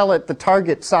don't tell it the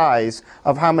target size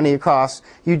of how many across.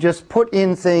 You just put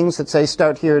in things that say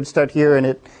start here and start here, and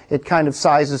it kind of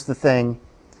sizes the thing,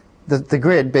 the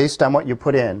grid, based on what you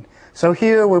put in. So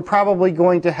here we're probably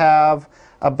going to have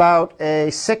about a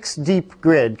 6-deep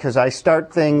grid, because I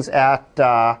start things at,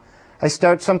 I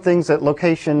start some things at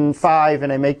location 5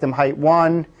 and I make them height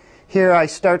 1. Here I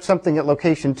start something at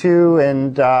location 2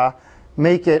 and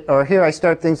make it, or here I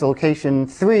start things at location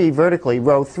 3 vertically,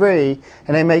 row 3,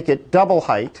 and I make it double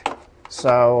height.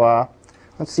 So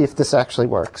let's see if this actually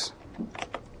works.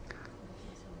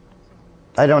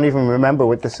 I don't even remember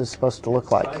what this is supposed to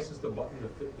look like. Sizes the button to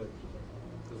fit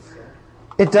the cell?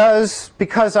 It does,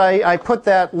 because I put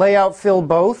that layout fill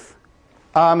both.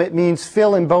 It means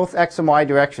fill in both x and y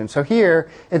directions. So here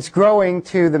it's growing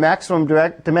to the maximum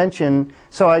dimension.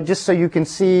 So just so you can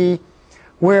see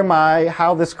where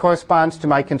how this corresponds to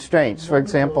my constraints. For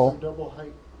example, Double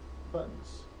height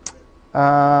buttons.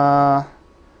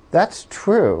 that's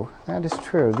true. That is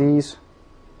true. These.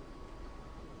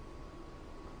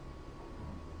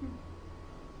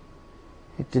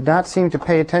 It did not seem to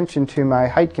pay attention to my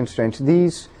height constraints.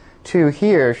 These two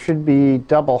here should be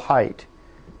double height.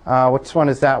 Which one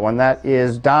is that one? That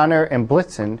is Donner and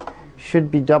Blitzen.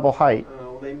 Should be double height.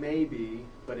 Well, they may be,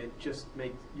 but it just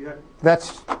makes you have.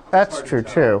 That's hard true to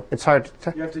tell. too. It's hard to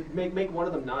tell. You have to make one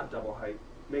of them not double height.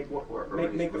 Make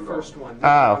the first one. Make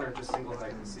Oh. Donner just single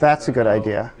height. And see That's a if good that-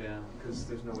 idea. Yeah. Because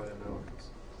there's no way to know.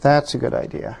 That's a good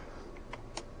idea.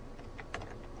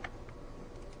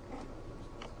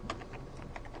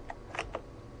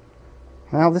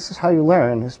 Well, this is how you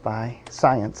learn, is by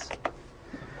science.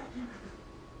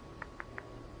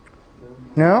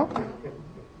 No?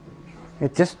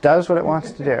 It just does what it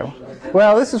wants to do.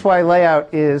 Well, this is why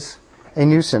layout is a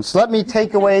nuisance. Let me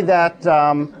take away that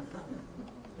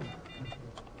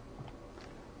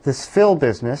this fill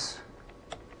business.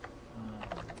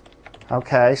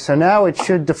 Okay, so now it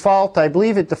should default, I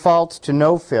believe it defaults to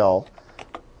no fill,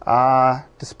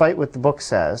 despite what the book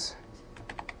says.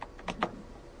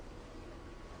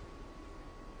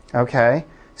 Okay,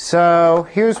 so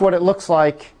here's what it looks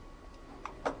like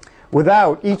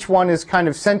without. Each one is kind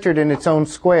of centered in its own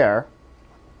square.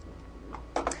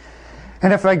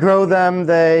 And if I grow them,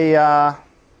 they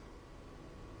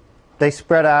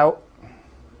spread out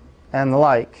and the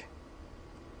like.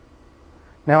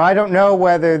 Now, I don't know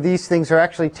whether these things are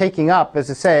actually taking up, as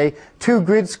I say, 2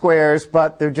 grid squares,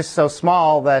 but they're just so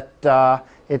small that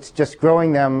it's just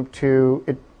growing them to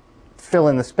fill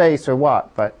in the space or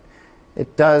what. But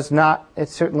it does not, it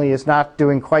certainly is not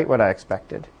doing quite what I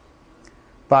expected.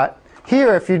 But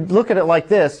here, if you look at it like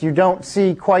this, you don't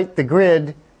see quite the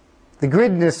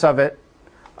gridness of it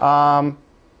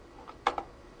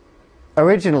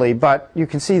originally. But you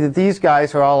can see that these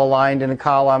guys are all aligned in a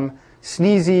column.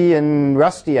 Sneezy and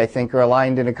Rusty, I think, are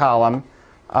aligned in a column.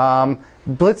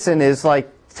 Blitzen is like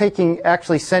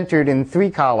actually centered in 3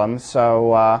 columns,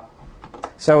 so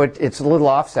it's a little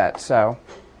offset. So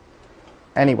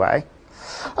anyway,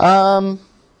 all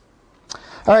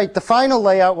right. The final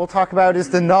layout we'll talk about is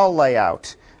the null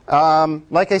layout.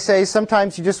 Like I say,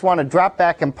 sometimes you just want to drop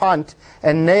back and punt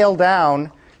and nail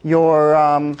down your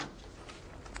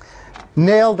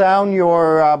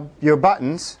your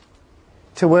buttons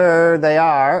to where they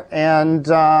are, and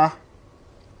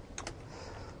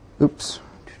oops.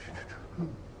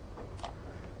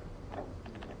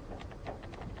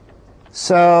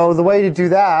 So the way to do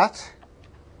that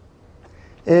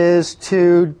is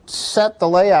to set the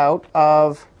layout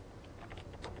of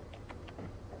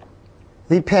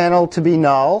the panel to be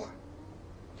null,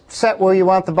 set where you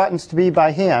want the buttons to be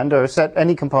by hand, or set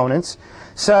any components.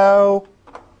 So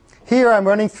here I'm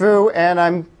running through,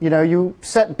 and you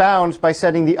set bounds by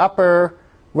setting the upper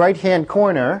right-hand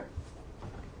corner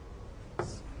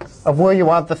of where you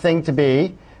want the thing to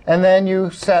be, and then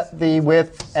you set the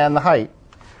width and the height.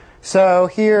 So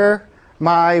here,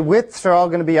 my widths are all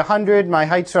going to be 100, my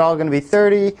heights are all going to be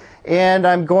 30, and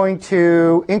I'm going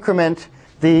to increment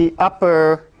the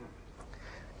upper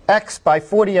x by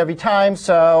 40 every time,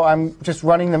 so I'm just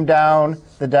running them down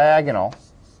the diagonal.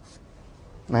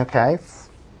 Okay?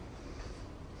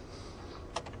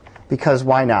 Because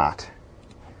why not?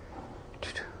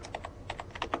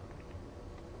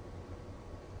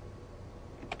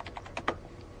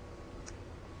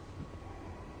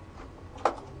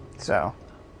 So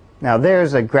now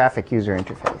there's a graphic user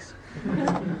interface.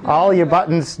 All your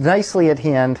buttons nicely at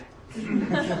hand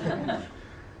to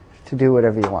do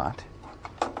whatever you want.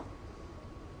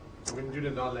 When you do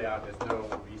the null layout, there's no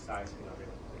resizing of it.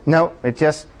 No, it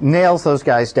just nails those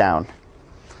guys down.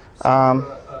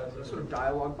 The sort of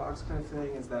dialog box kind of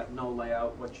thing, is that null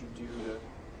layout what you do to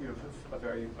you have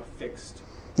a fixed?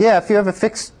 Yeah, if you have a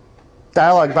fixed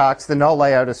dialog box, the null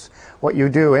layout is what you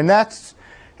do. And that's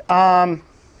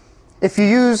if you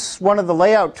use one of the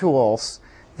layout tools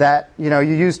that you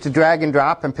use to drag and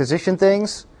drop and position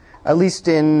things, at least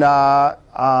in VB,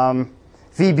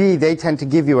 they tend to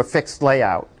give you a fixed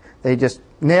layout. They just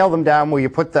nail them down where you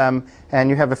put them, and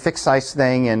you have a fixed size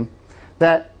thing, and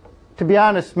that, to be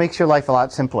honest, makes your life a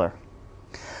lot simpler.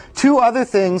 Two other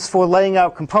things for laying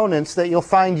out components that you'll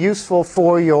find useful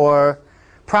for your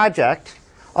project,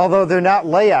 although they're not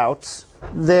layouts,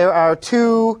 there are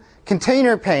two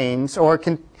container panes or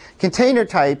container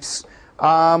types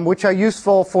which are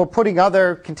useful for putting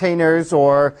other containers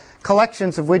or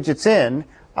collections of widgets in.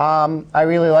 I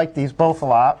really like these both a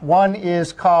lot. One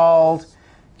is called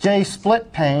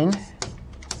JSplit pane.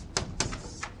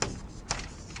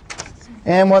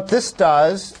 And what this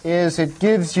does is it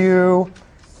gives you,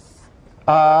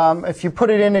 if you put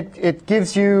it in, it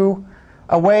gives you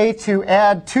a way to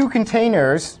add two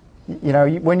containers.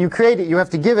 When you create it, you have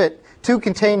to give it two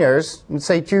containers,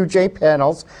 say two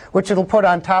JPanels, which it'll put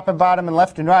on top and bottom and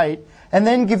left and right, and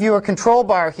then give you a control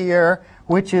bar here,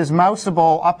 which is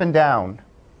mouseable up and down.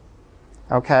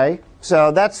 Okay,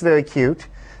 so that's very cute.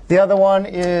 The other one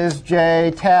is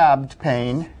JTabbed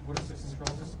pane. What is this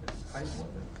control?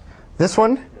 This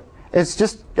one? It's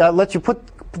just lets you put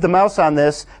the mouse on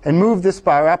this and move this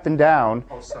bar up and down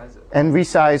and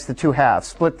resize the two halves,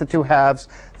 split the two halves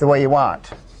the way you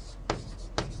want.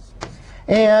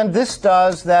 And this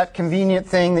does that convenient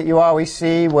thing that you always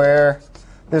see where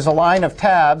there's a line of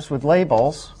tabs with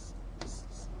labels.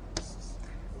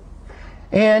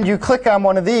 And you click on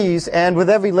one of these, and with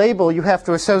every label you have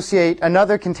to associate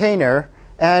another container.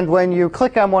 And when you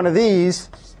click on one of these,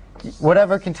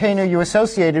 whatever container you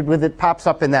associated with it pops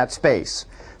up in that space.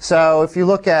 So if you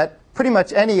look at pretty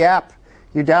much any app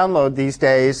you download these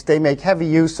days, they make heavy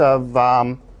use of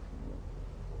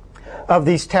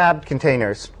these tabbed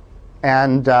containers.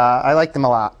 And I like them a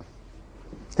lot.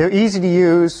 They're easy to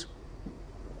use,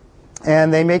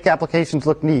 and they make applications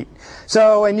look neat.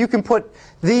 So, and you can put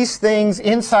these things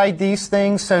inside these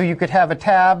things, so you could have a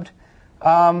tabbed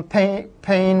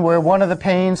pane where one of the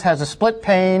panes has a split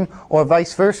pane, or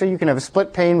vice versa. You can have a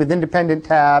split pane with independent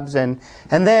tabs, and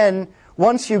then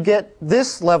once you get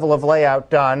this level of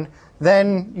layout done,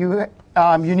 then you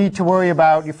need to worry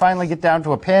about, you finally get down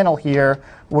to a panel here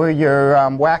where you're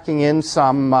whacking in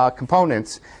some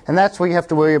components, and that's where you have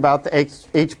to worry about the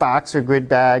HBox or grid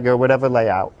bag or whatever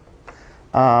layout.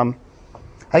 I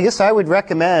guess I would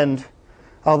recommend,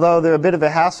 although they're a bit of a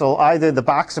hassle, either the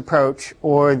box approach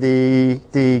or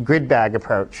the grid bag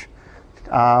approach.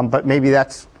 But maybe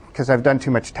that's because I've done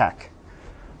too much tech.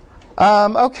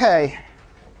 OK.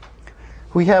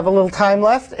 We have a little time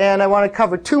left, and I want to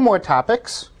cover two more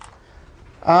topics.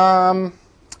 One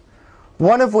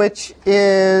of which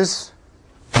is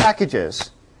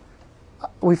packages.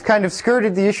 We've kind of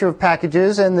skirted the issue of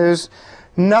packages, and there's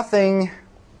nothing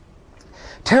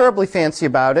terribly fancy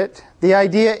about it. The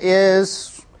idea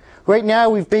is, right now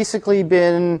we've basically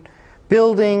been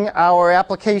building our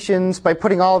applications by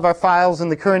putting all of our files in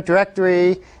the current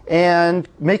directory and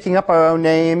making up our own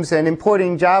names and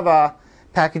importing Java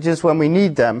packages when we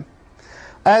need them.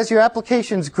 As your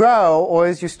applications grow, or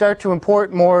as you start to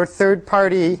import more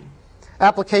third-party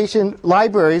application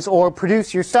libraries or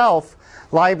produce yourself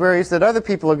libraries that other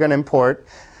people are going to import,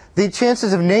 the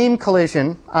chances of name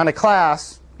collision on a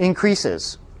class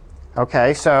increases.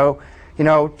 Okay, so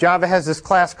Java has this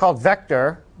class called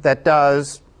vector that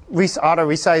does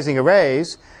auto-resizing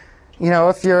arrays.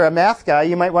 If you're a math guy,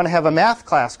 you might want to have a math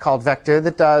class called vector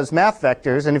that does math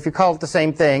vectors, and if you call it the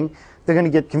same thing, they're going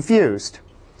to get confused.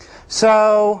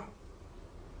 So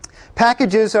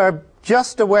packages are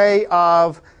just a way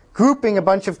of grouping a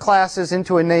bunch of classes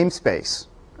into a namespace.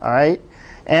 All right?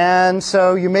 And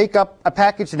so you make up a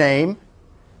package name.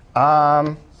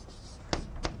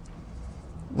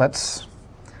 Let's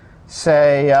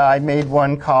say I made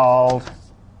one called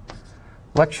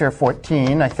Lecture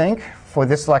 14, I think, for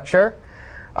this lecture.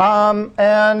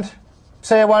 And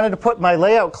say I wanted to put my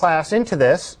layout class into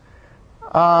this.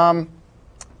 The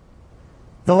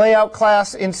layout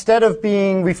class, instead of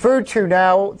being referred to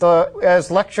now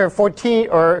as Lecture 14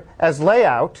 or as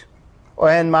layout,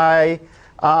 and my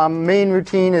main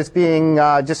routine is being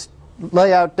just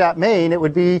layout.main, it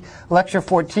would be Lecture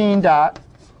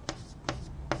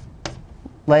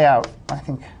 14.layout. I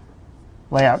think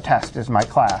layout test is my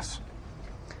class.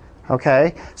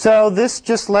 Okay, so this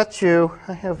just lets you,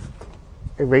 I have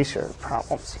eraser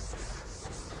problems,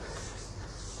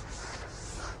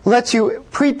 lets you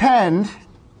prepend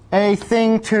a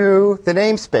thing to the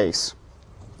namespace.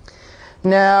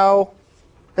 Now,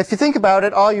 if you think about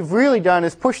it, all you've really done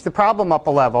is push the problem up a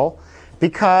level,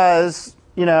 because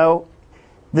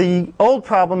the old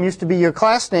problem used to be your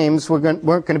class names weren't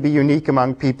going to be unique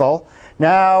among people.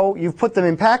 Now you've put them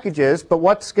in packages, but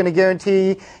what's going to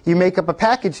guarantee you make up a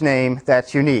package name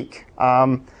that's unique?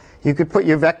 You could put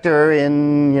your vector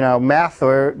in math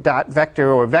or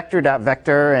 .vector or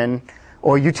vector.vector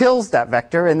or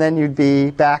utils.vector, and then you'd be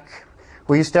back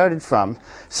where you started from.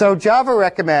 So Java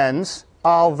recommends,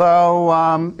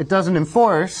 although it doesn't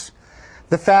enforce,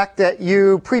 the fact that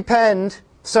you prepend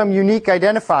some unique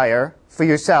identifier for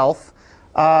yourself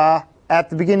at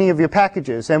the beginning of your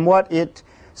packages. And what it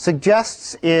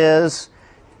suggests is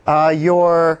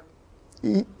your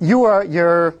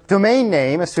domain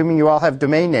name, assuming you all have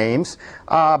domain names,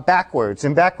 backwards,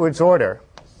 in backwards order.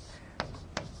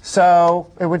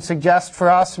 So it would suggest for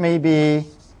us maybe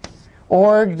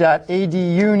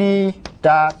org.aduni.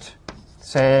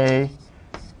 say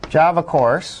Java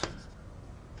course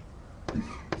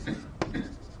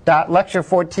 .lecture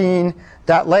 14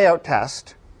 .layout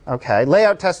test. Okay,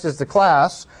 layout test is the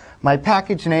class. My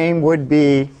package name would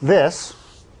be this.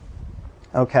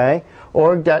 Okay,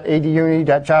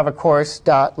 org.aduni.java course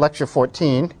 .lecture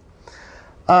 14.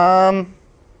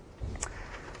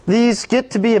 These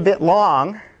get to be a bit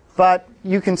long, but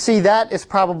you can see that is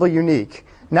probably unique.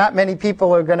 Not many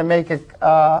people are going to make,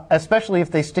 especially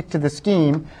if they stick to the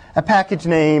scheme, a package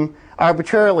name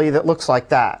arbitrarily that looks like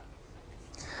that.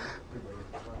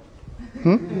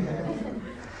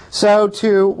 So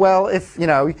if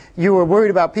you were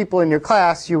worried about people in your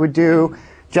class, you would do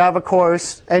Java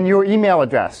course and your email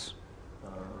address.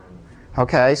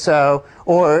 Okay, so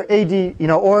or org.aduni.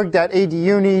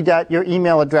 your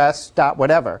email address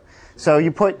whatever. So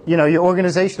you put your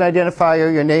organization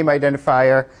identifier, your name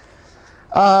identifier,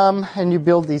 and you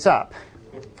build these up.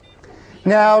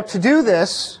 Now to do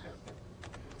this,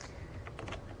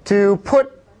 to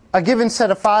put a given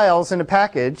set of files in a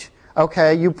package,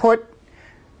 okay, you put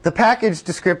the package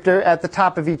descriptor at the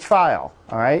top of each file,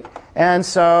 all right? And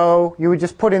so you would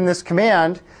just put in this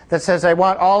command that says, I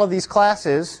want all of these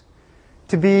classes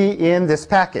to be in this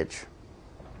package.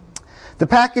 The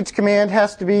package command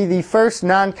has to be the first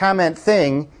non-comment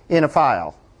thing in a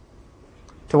file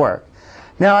to work.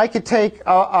 Now I could take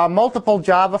multiple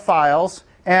Java files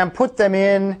and put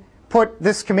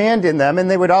this command in them, and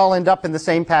they would all end up in the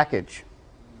same package.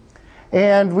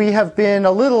 And we have been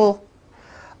a little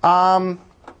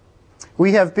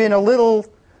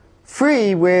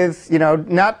free with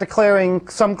not declaring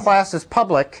some classes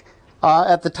public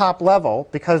at the top level,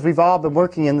 because we've all been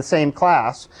working in the same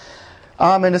class,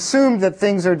 and assumed that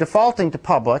things are defaulting to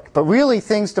public, but really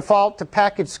things default to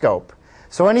package scope.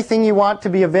 So anything you want to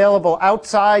be available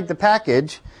outside the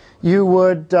package, you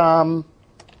would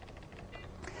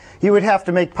have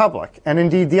to make public. And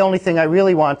indeed, the only thing I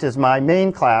really want is my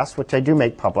main class, which I do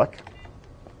make public.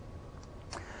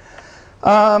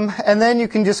 And then you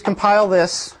can just compile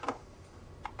this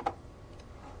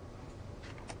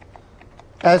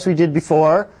as we did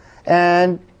before,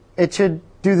 and it should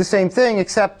do the same thing,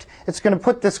 except it's going to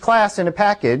put this class in a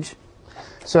package.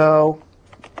 So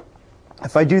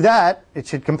if I do that, it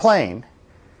should complain.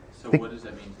 So what does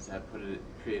that mean? Does that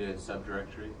create a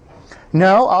subdirectory?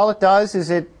 No, all it does is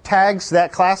it tags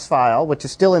that class file, which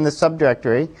is still in the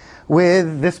subdirectory,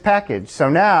 with this package. So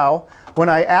now, when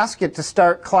I ask it to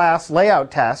start class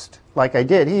layout test, like I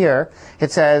did here,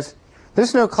 it says,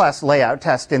 there's no class layout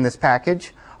test in this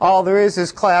package. All there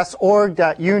is class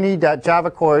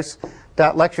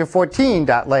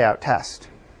org.uni.javacourse.lecture14.layout test.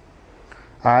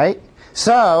 All right?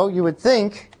 So you would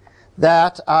think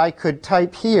that I could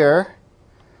type here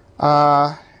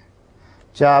Java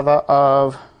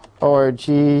of org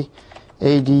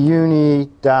aduni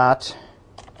dot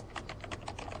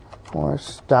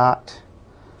course dot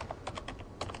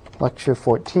lecture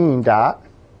 14 dot,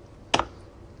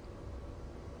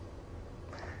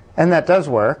 and that does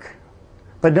work.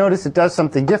 But notice it does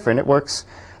something different. It works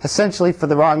essentially for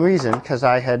the wrong reason because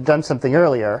I had done something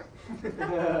earlier.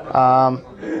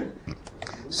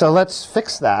 So let's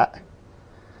fix that.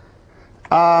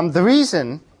 The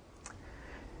reason,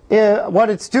 what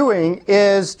it's doing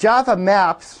is Java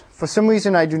maps, for some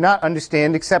reason I do not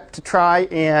understand, except to try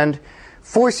and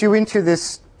force you into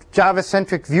this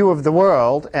Java-centric view of the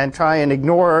world and try and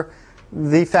ignore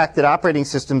the fact that operating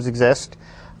systems exist,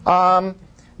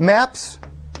 maps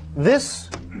this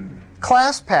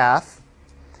class path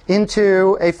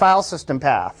into a file system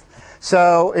path.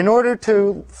 So in order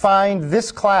to find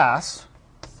this class,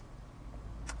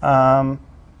 what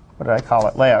did I call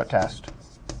it? Layout test.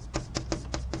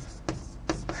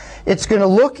 It's going to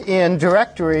look in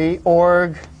directory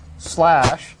org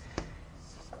slash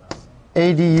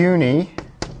aduni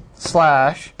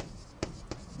slash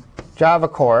Java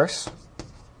course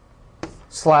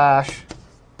slash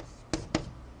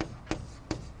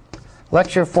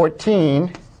lecture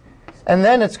 14, and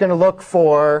then it's going to look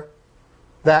for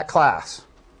that class.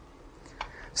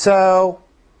 So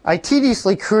I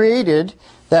tediously created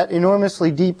that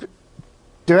enormously deep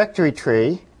directory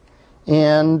tree,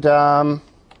 and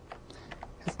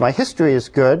if my history is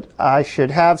good, I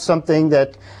should have something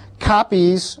that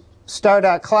copies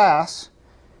star.class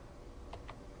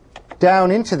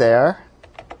down into there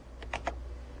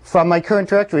from my current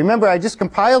directory. Remember, I just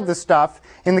compiled this stuff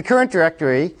in the current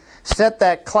directory, set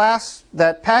that class,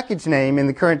 that package name in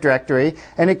the current directory,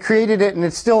 and it created it, and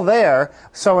it's still there.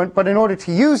 So, but in order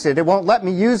to use it, it won't let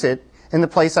me use it in the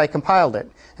place I compiled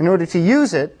it. In order to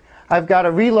use it, I've got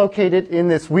to relocate it in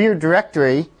this weird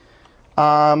directory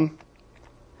down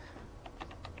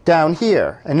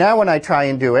here. And now when I try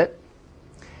and do it,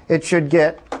 it should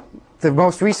get the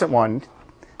most recent one.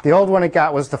 The old one it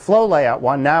got was the flow layout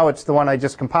one. Now it's the one I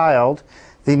just compiled,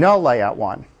 the null layout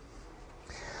one.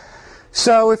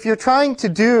 So if you're trying to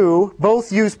do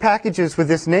both use packages with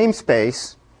this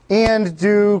namespace and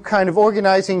do kind of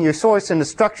organizing your source in a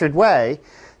structured way,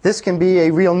 this can be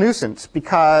a real nuisance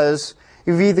because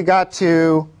you've either got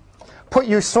to put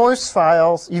your source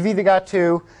files, you've either got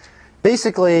to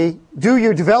basically do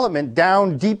your development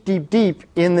down deep, deep, deep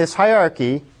in this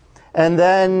hierarchy and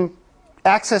then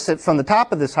access it from the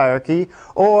top of this hierarchy,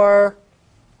 or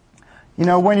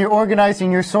when you're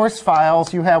organizing your source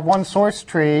files, you have one source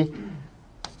tree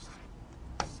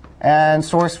and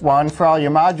source one for all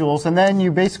your modules, and then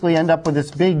you basically end up with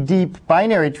this big, deep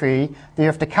binary tree that you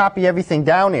have to copy everything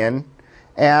down in,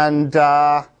 and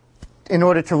in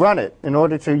order to run it, in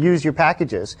order to use your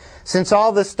packages. Since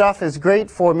all this stuff is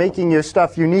great for making your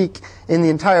stuff unique in the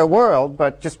entire world,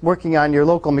 but just working on your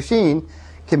local machine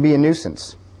can be a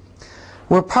nuisance.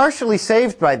 We're partially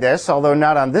saved by this, although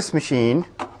not on this machine,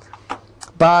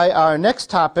 by our next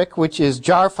topic, which is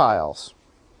jar files.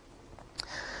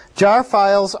 Jar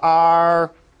files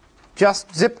are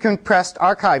just zip compressed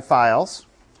archive files,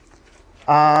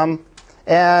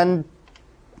 and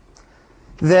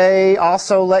they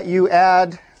also let you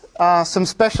add some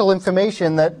special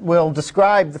information that will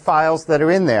describe the files that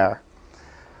are in there.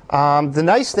 The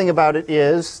nice thing about it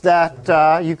is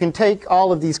that you can take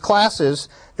all of these classes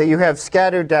that you have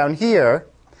scattered down here,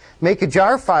 make a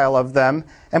jar file of them,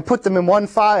 and put them in one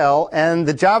file, and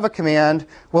the Java command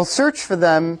will search for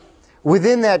them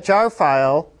within that jar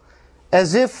file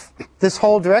as if this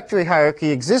whole directory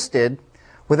hierarchy existed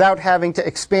without having to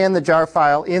expand the jar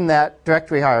file in that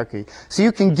directory hierarchy. So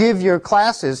you can give your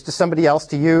classes to somebody else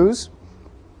to use,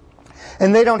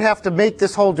 and they don't have to make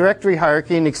this whole directory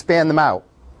hierarchy and expand them out.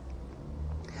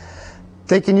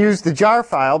 They can use the jar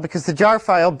file because the jar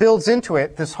file builds into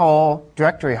it this whole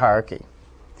directory hierarchy.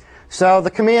 So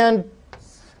the command,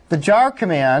 the jar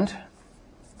command,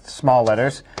 small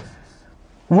letters,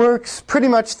 works pretty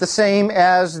much the same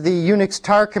as the Unix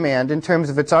tar command in terms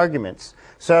of its arguments.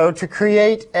 So to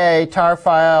create a tar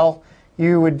file,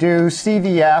 you would do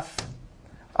cvf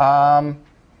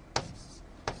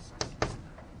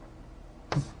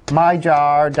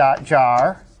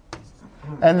myjar.jar,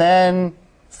 and then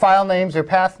file names or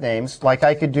path names, like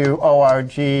I could do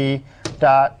org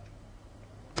dot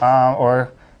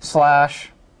or /star,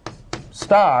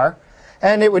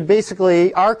 and it would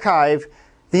basically archive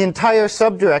the entire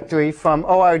subdirectory from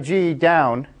org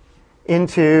down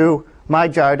into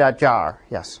myjar.jar.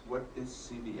 Yes? What is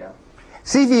CVF?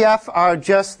 CVF are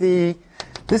just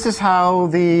this is how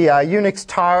the Unix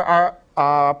tar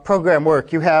program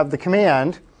work. You have the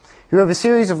command, you have a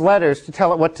series of letters to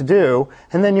tell it what to do,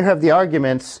 and then you have the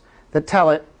arguments that tell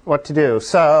it what to do.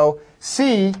 So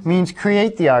C means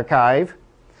create the archive.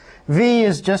 V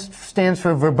stands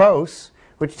for verbose,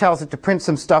 which tells it to print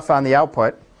some stuff on the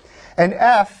output. And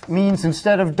F means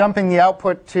instead of dumping the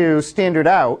output to standard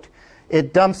out,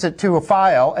 it dumps it to a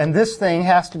file, and this thing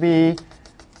has to be,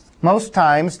 most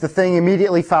times, the thing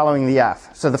immediately following the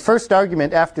F. So the first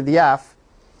argument after the F,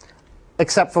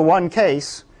 except for one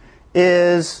case,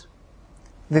 is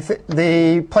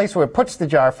the place where it puts the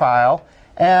jar file,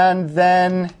 and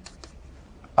then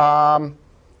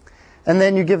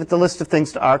you give it the list of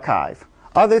things to archive.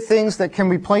 Other things that can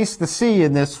replace the C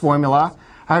in this formula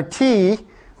are T,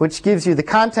 which gives you the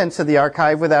contents of the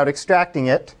archive without extracting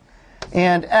it,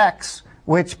 and X,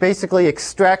 which basically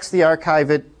extracts the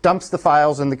archive. It dumps the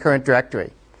files in the current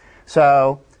directory.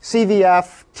 So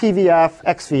CVF, TVF,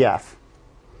 XVF.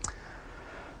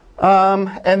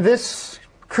 And this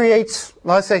creates,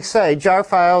 as I say, jar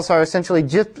files are essentially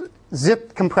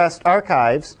zip compressed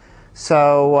archives.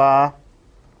 So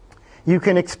you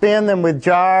can expand them with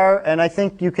jar, and I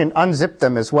think you can unzip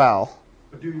them as well.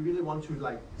 But do you really want to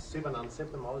like zip and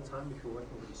unzip them all the time if you're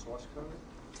working with the source code?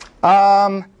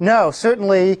 No,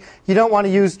 certainly you don't want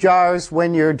to use jars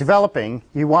when you're developing.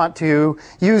 You want to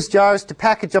use jars to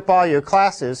package up all your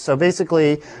classes. So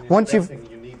basically, once you've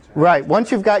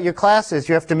got your classes,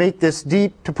 you have to make this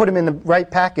deep, to put them in the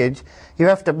right package, you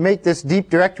have to make this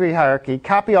deep directory hierarchy,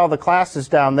 copy all the classes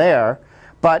down there,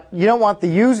 but you don't want the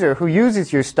user who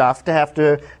uses your stuff to have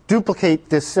to duplicate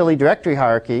this silly directory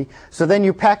hierarchy. So then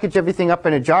you package everything up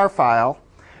in a jar file,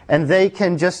 and they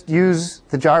can just use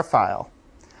the jar file.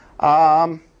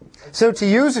 So to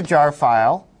use a jar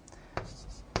file,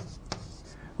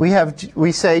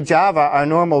 we say Java, our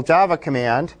normal Java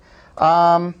command,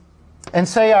 and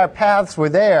say our paths were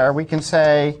there. We can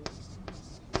say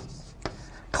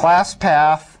class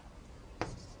path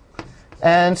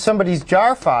and somebody's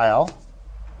jar file,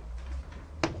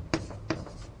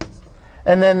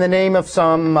 and then the name of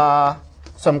some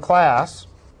class.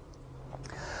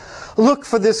 Look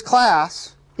for this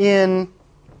class in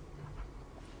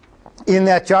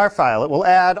that jar file. It will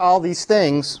add all these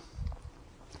things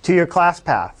to your class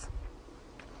path.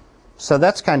 So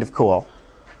that's kind of cool.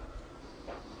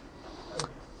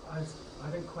 I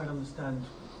don't quite understand,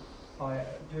 by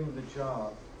doing the jar,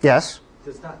 Yes?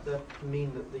 does that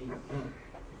mean that the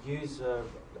user,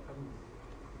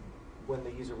 when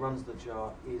the user runs the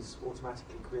jar, is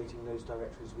automatically creating those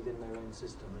directories within their own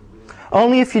system? And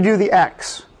Only if you do the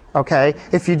X. Okay,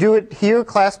 if you do it here,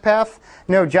 class path,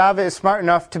 no, Java is smart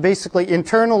enough to basically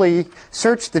internally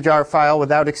search the jar file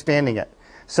without expanding it.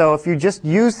 So if you just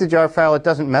use the jar file, it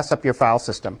doesn't mess up your file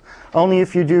system. Only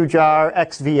if you do jar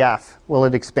XVF will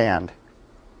it expand.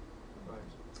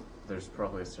 There's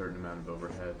probably a certain amount of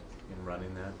overhead in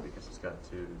running that because it's got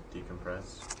to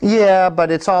decompress. Yeah,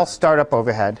 but it's all startup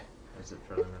overhead. Is it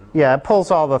fairly minimal? Yeah, it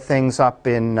pulls all the things up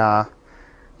in, yeah?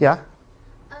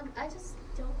 I just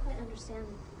don't quite understand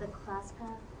the class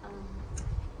path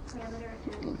parameter,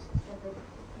 and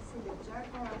the jar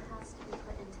file has to be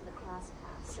put into the class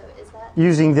path. So is that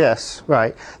Using this,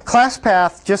 right. Class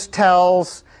path just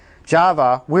tells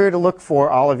Java where to look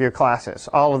for all of your classes,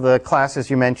 all of the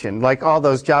classes you mentioned, like all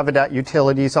those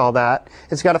java.utilities, all that.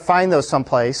 It's got to find those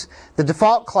someplace. The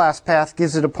default class path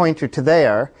gives it a pointer to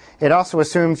there. It also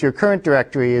assumes your current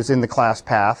directory is in the class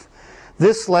path.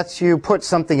 This lets you put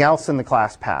something else in the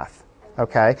class path.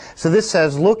 Okay? So this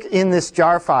says, look in this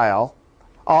jar file,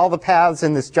 all the paths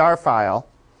in this jar file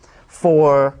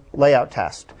for layout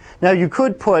test. Now you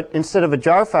could put, instead of a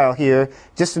jar file here,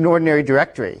 just an ordinary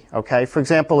directory. Okay? For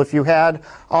example, if you had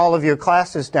all of your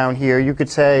classes down here, you could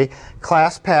say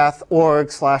class path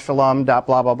org/alum dot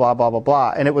blah blah blah blah blah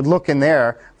blah, and it would look in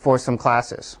there for some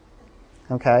classes.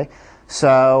 Okay?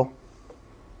 So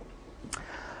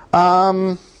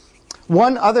one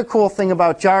other cool thing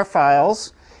about jar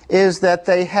files is that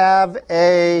they have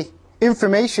a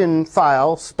information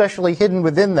file specially hidden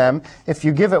within them, if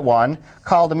you give it one,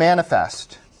 called a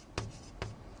manifest.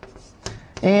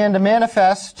 And a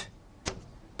manifest,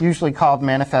 usually called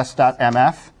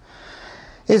manifest.mf,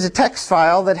 is a text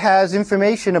file that has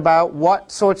information about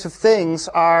what sorts of things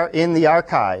are in the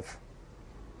archive.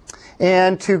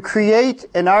 And to create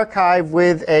an archive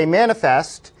with a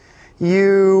manifest,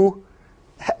 you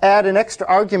add an extra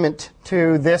argument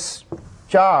to this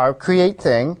jar create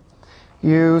thing.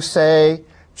 You say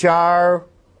jar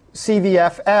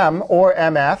cvfm or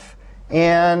mf,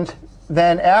 and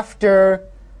then after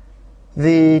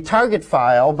the target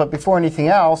file, but before anything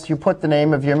else, you put the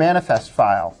name of your manifest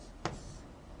file.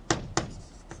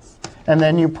 And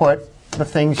then you put the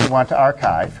things you want to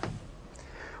archive.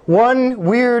 One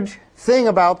weird thing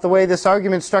about the way this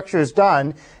argument structure is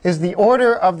done is the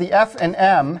order of the f and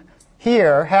m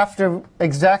here have to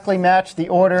exactly match the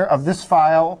order of this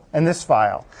file and this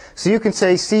file. So you can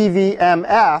say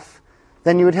cvmf,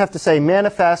 then you would have to say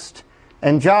manifest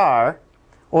and jar,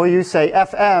 or you say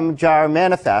fm jar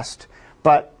manifest.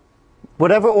 But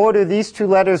whatever order these two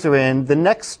letters are in, the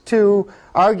next two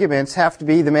arguments have to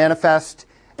be the manifest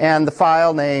and the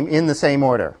file name in the same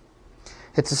order.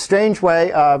 It's a strange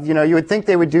way of, you would think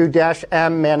they would do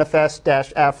 -m manifest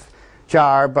 -f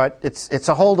jar, but it's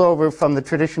a holdover from the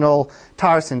traditional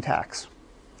tar syntax.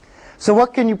 So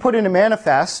what can you put in a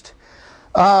manifest?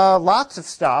 Lots of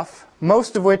stuff,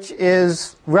 most of which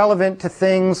is relevant to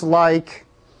things like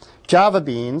Java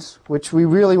beans, which we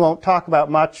really won't talk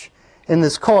about much in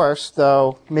this course,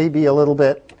 though maybe a little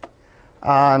bit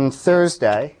on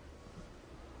Thursday.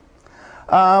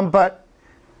 But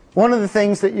one of the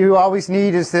things that you always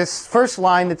need is this first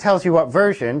line that tells you what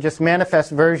version, just manifest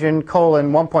version :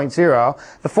 1.0.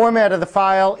 The format of the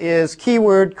file is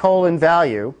keyword :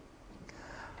 value.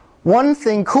 One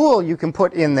thing cool you can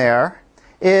put in there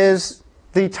is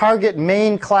the target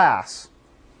main class.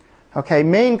 Okay,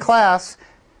 main class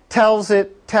tells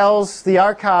the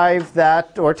archive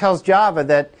that, or tells Java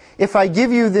that if I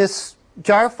give you this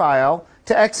jar file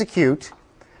to execute,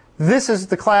 this is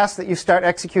the class that you start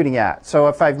executing at. So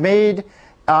if I've made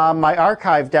my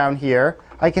archive down here,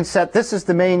 I can set this as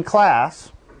the main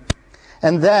class.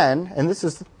 And then, and this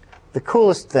is the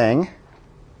coolest thing,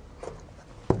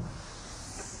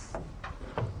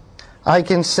 I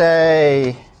can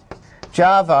say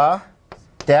java-jar.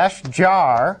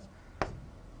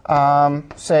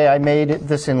 Say I made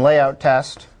this in layout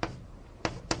test.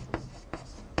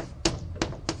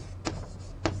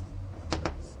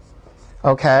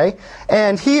 Okay,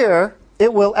 and here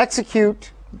it will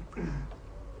execute,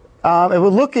 it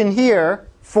will look in here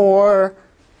for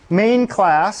main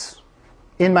class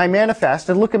in my manifest.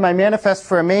 It'll look in my manifest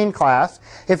for a main class.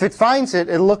 If it finds it,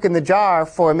 it'll look in the jar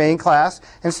for a main class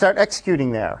and start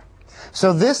executing there.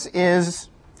 So this is,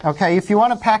 okay, if you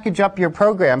want to package up your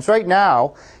programs, right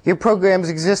now your programs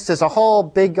exist as a whole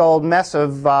big old mess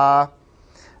of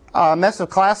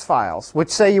class files, which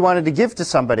say you wanted to give to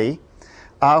somebody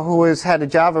who has had a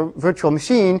Java virtual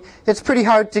machine. It's pretty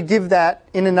hard to give that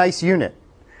in a nice unit.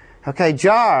 Okay,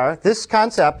 jar, this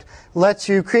concept lets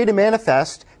you create a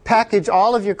manifest, package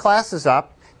all of your classes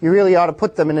up. You really ought to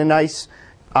put them in a nice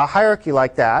hierarchy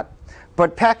like that.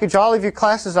 But package all of your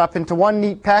classes up into one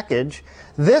neat package.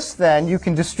 This then you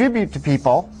can distribute to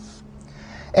people,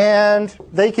 and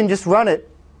they can just run it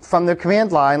from the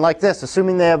command line like this.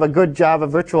 Assuming they have a good Java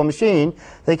virtual machine,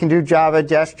 they can do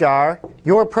java-jar,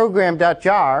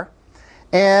 yourprogram.jar,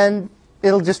 and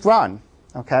it'll just run.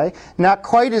 Okay? Not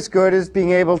quite as good as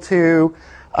being able to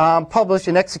publish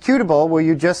an executable where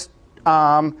you just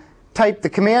type the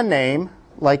command name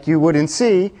like you would in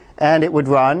C, and it would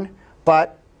run.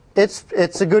 But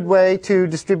it's a good way to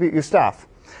distribute your stuff.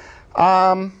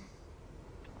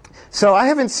 So I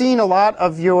haven't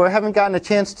gotten a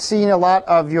chance to see a lot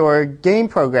of your game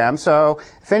program. So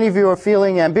if any of you are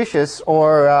feeling ambitious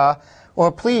or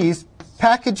pleased,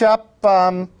 package up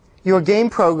your game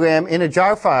program in a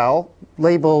jar file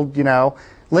labeled,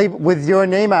 with your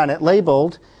name on it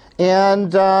labeled,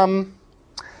 and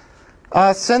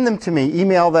send them to me,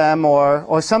 email them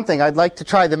or something. I'd like to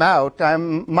try them out. I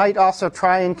might also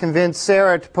try and convince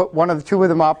Sarah to put one of the two of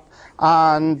them up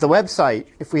on the website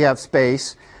if we have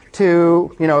space,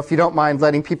 to, if you don't mind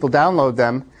letting people download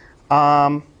them,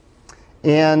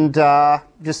 and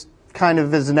just kind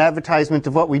of as an advertisement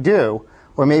of what we do,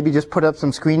 or maybe just put up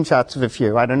some screenshots of a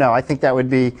few. I don't know. I think that would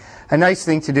be a nice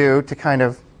thing to do to kind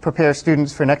of prepare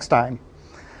students for next time.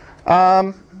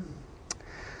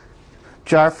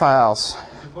 Jar files.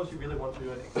 Suppose you really want to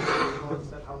do an executable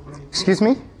instead, how many? Excuse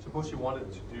me? Suppose you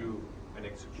wanted to do an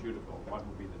executable, what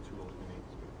would be the tools you need?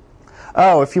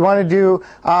 Oh, if you want to do,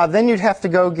 then you'd have to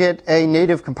go get a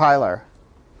native compiler.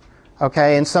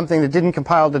 Okay, and something that didn't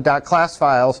compile to .class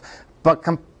files, but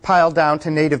compiled down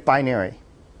to native binary.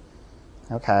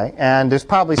 Okay, and there's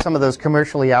probably some of those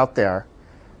commercially out there,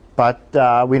 but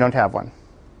we don't have one.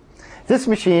 This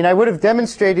machine, I would have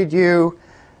demonstrated you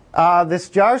this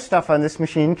jar stuff on this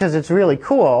machine because it's really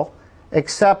cool,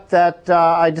 except that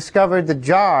I discovered the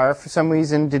jar, for some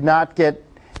reason, did not get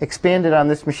expanded on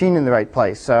this machine in the right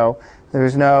place. So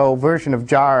there's no version of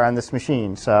jar on this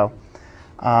machine. So,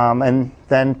 and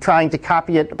then trying to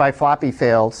copy it by floppy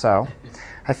failed. So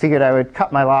I figured I would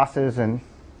cut my losses, and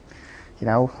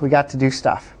we got to do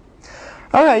stuff.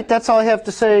 All right, that's all I have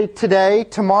to say today.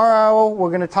 Tomorrow we're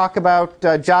going to talk about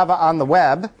Java on the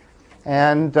web,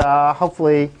 and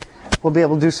hopefully we'll be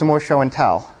able to do some more show and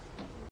tell.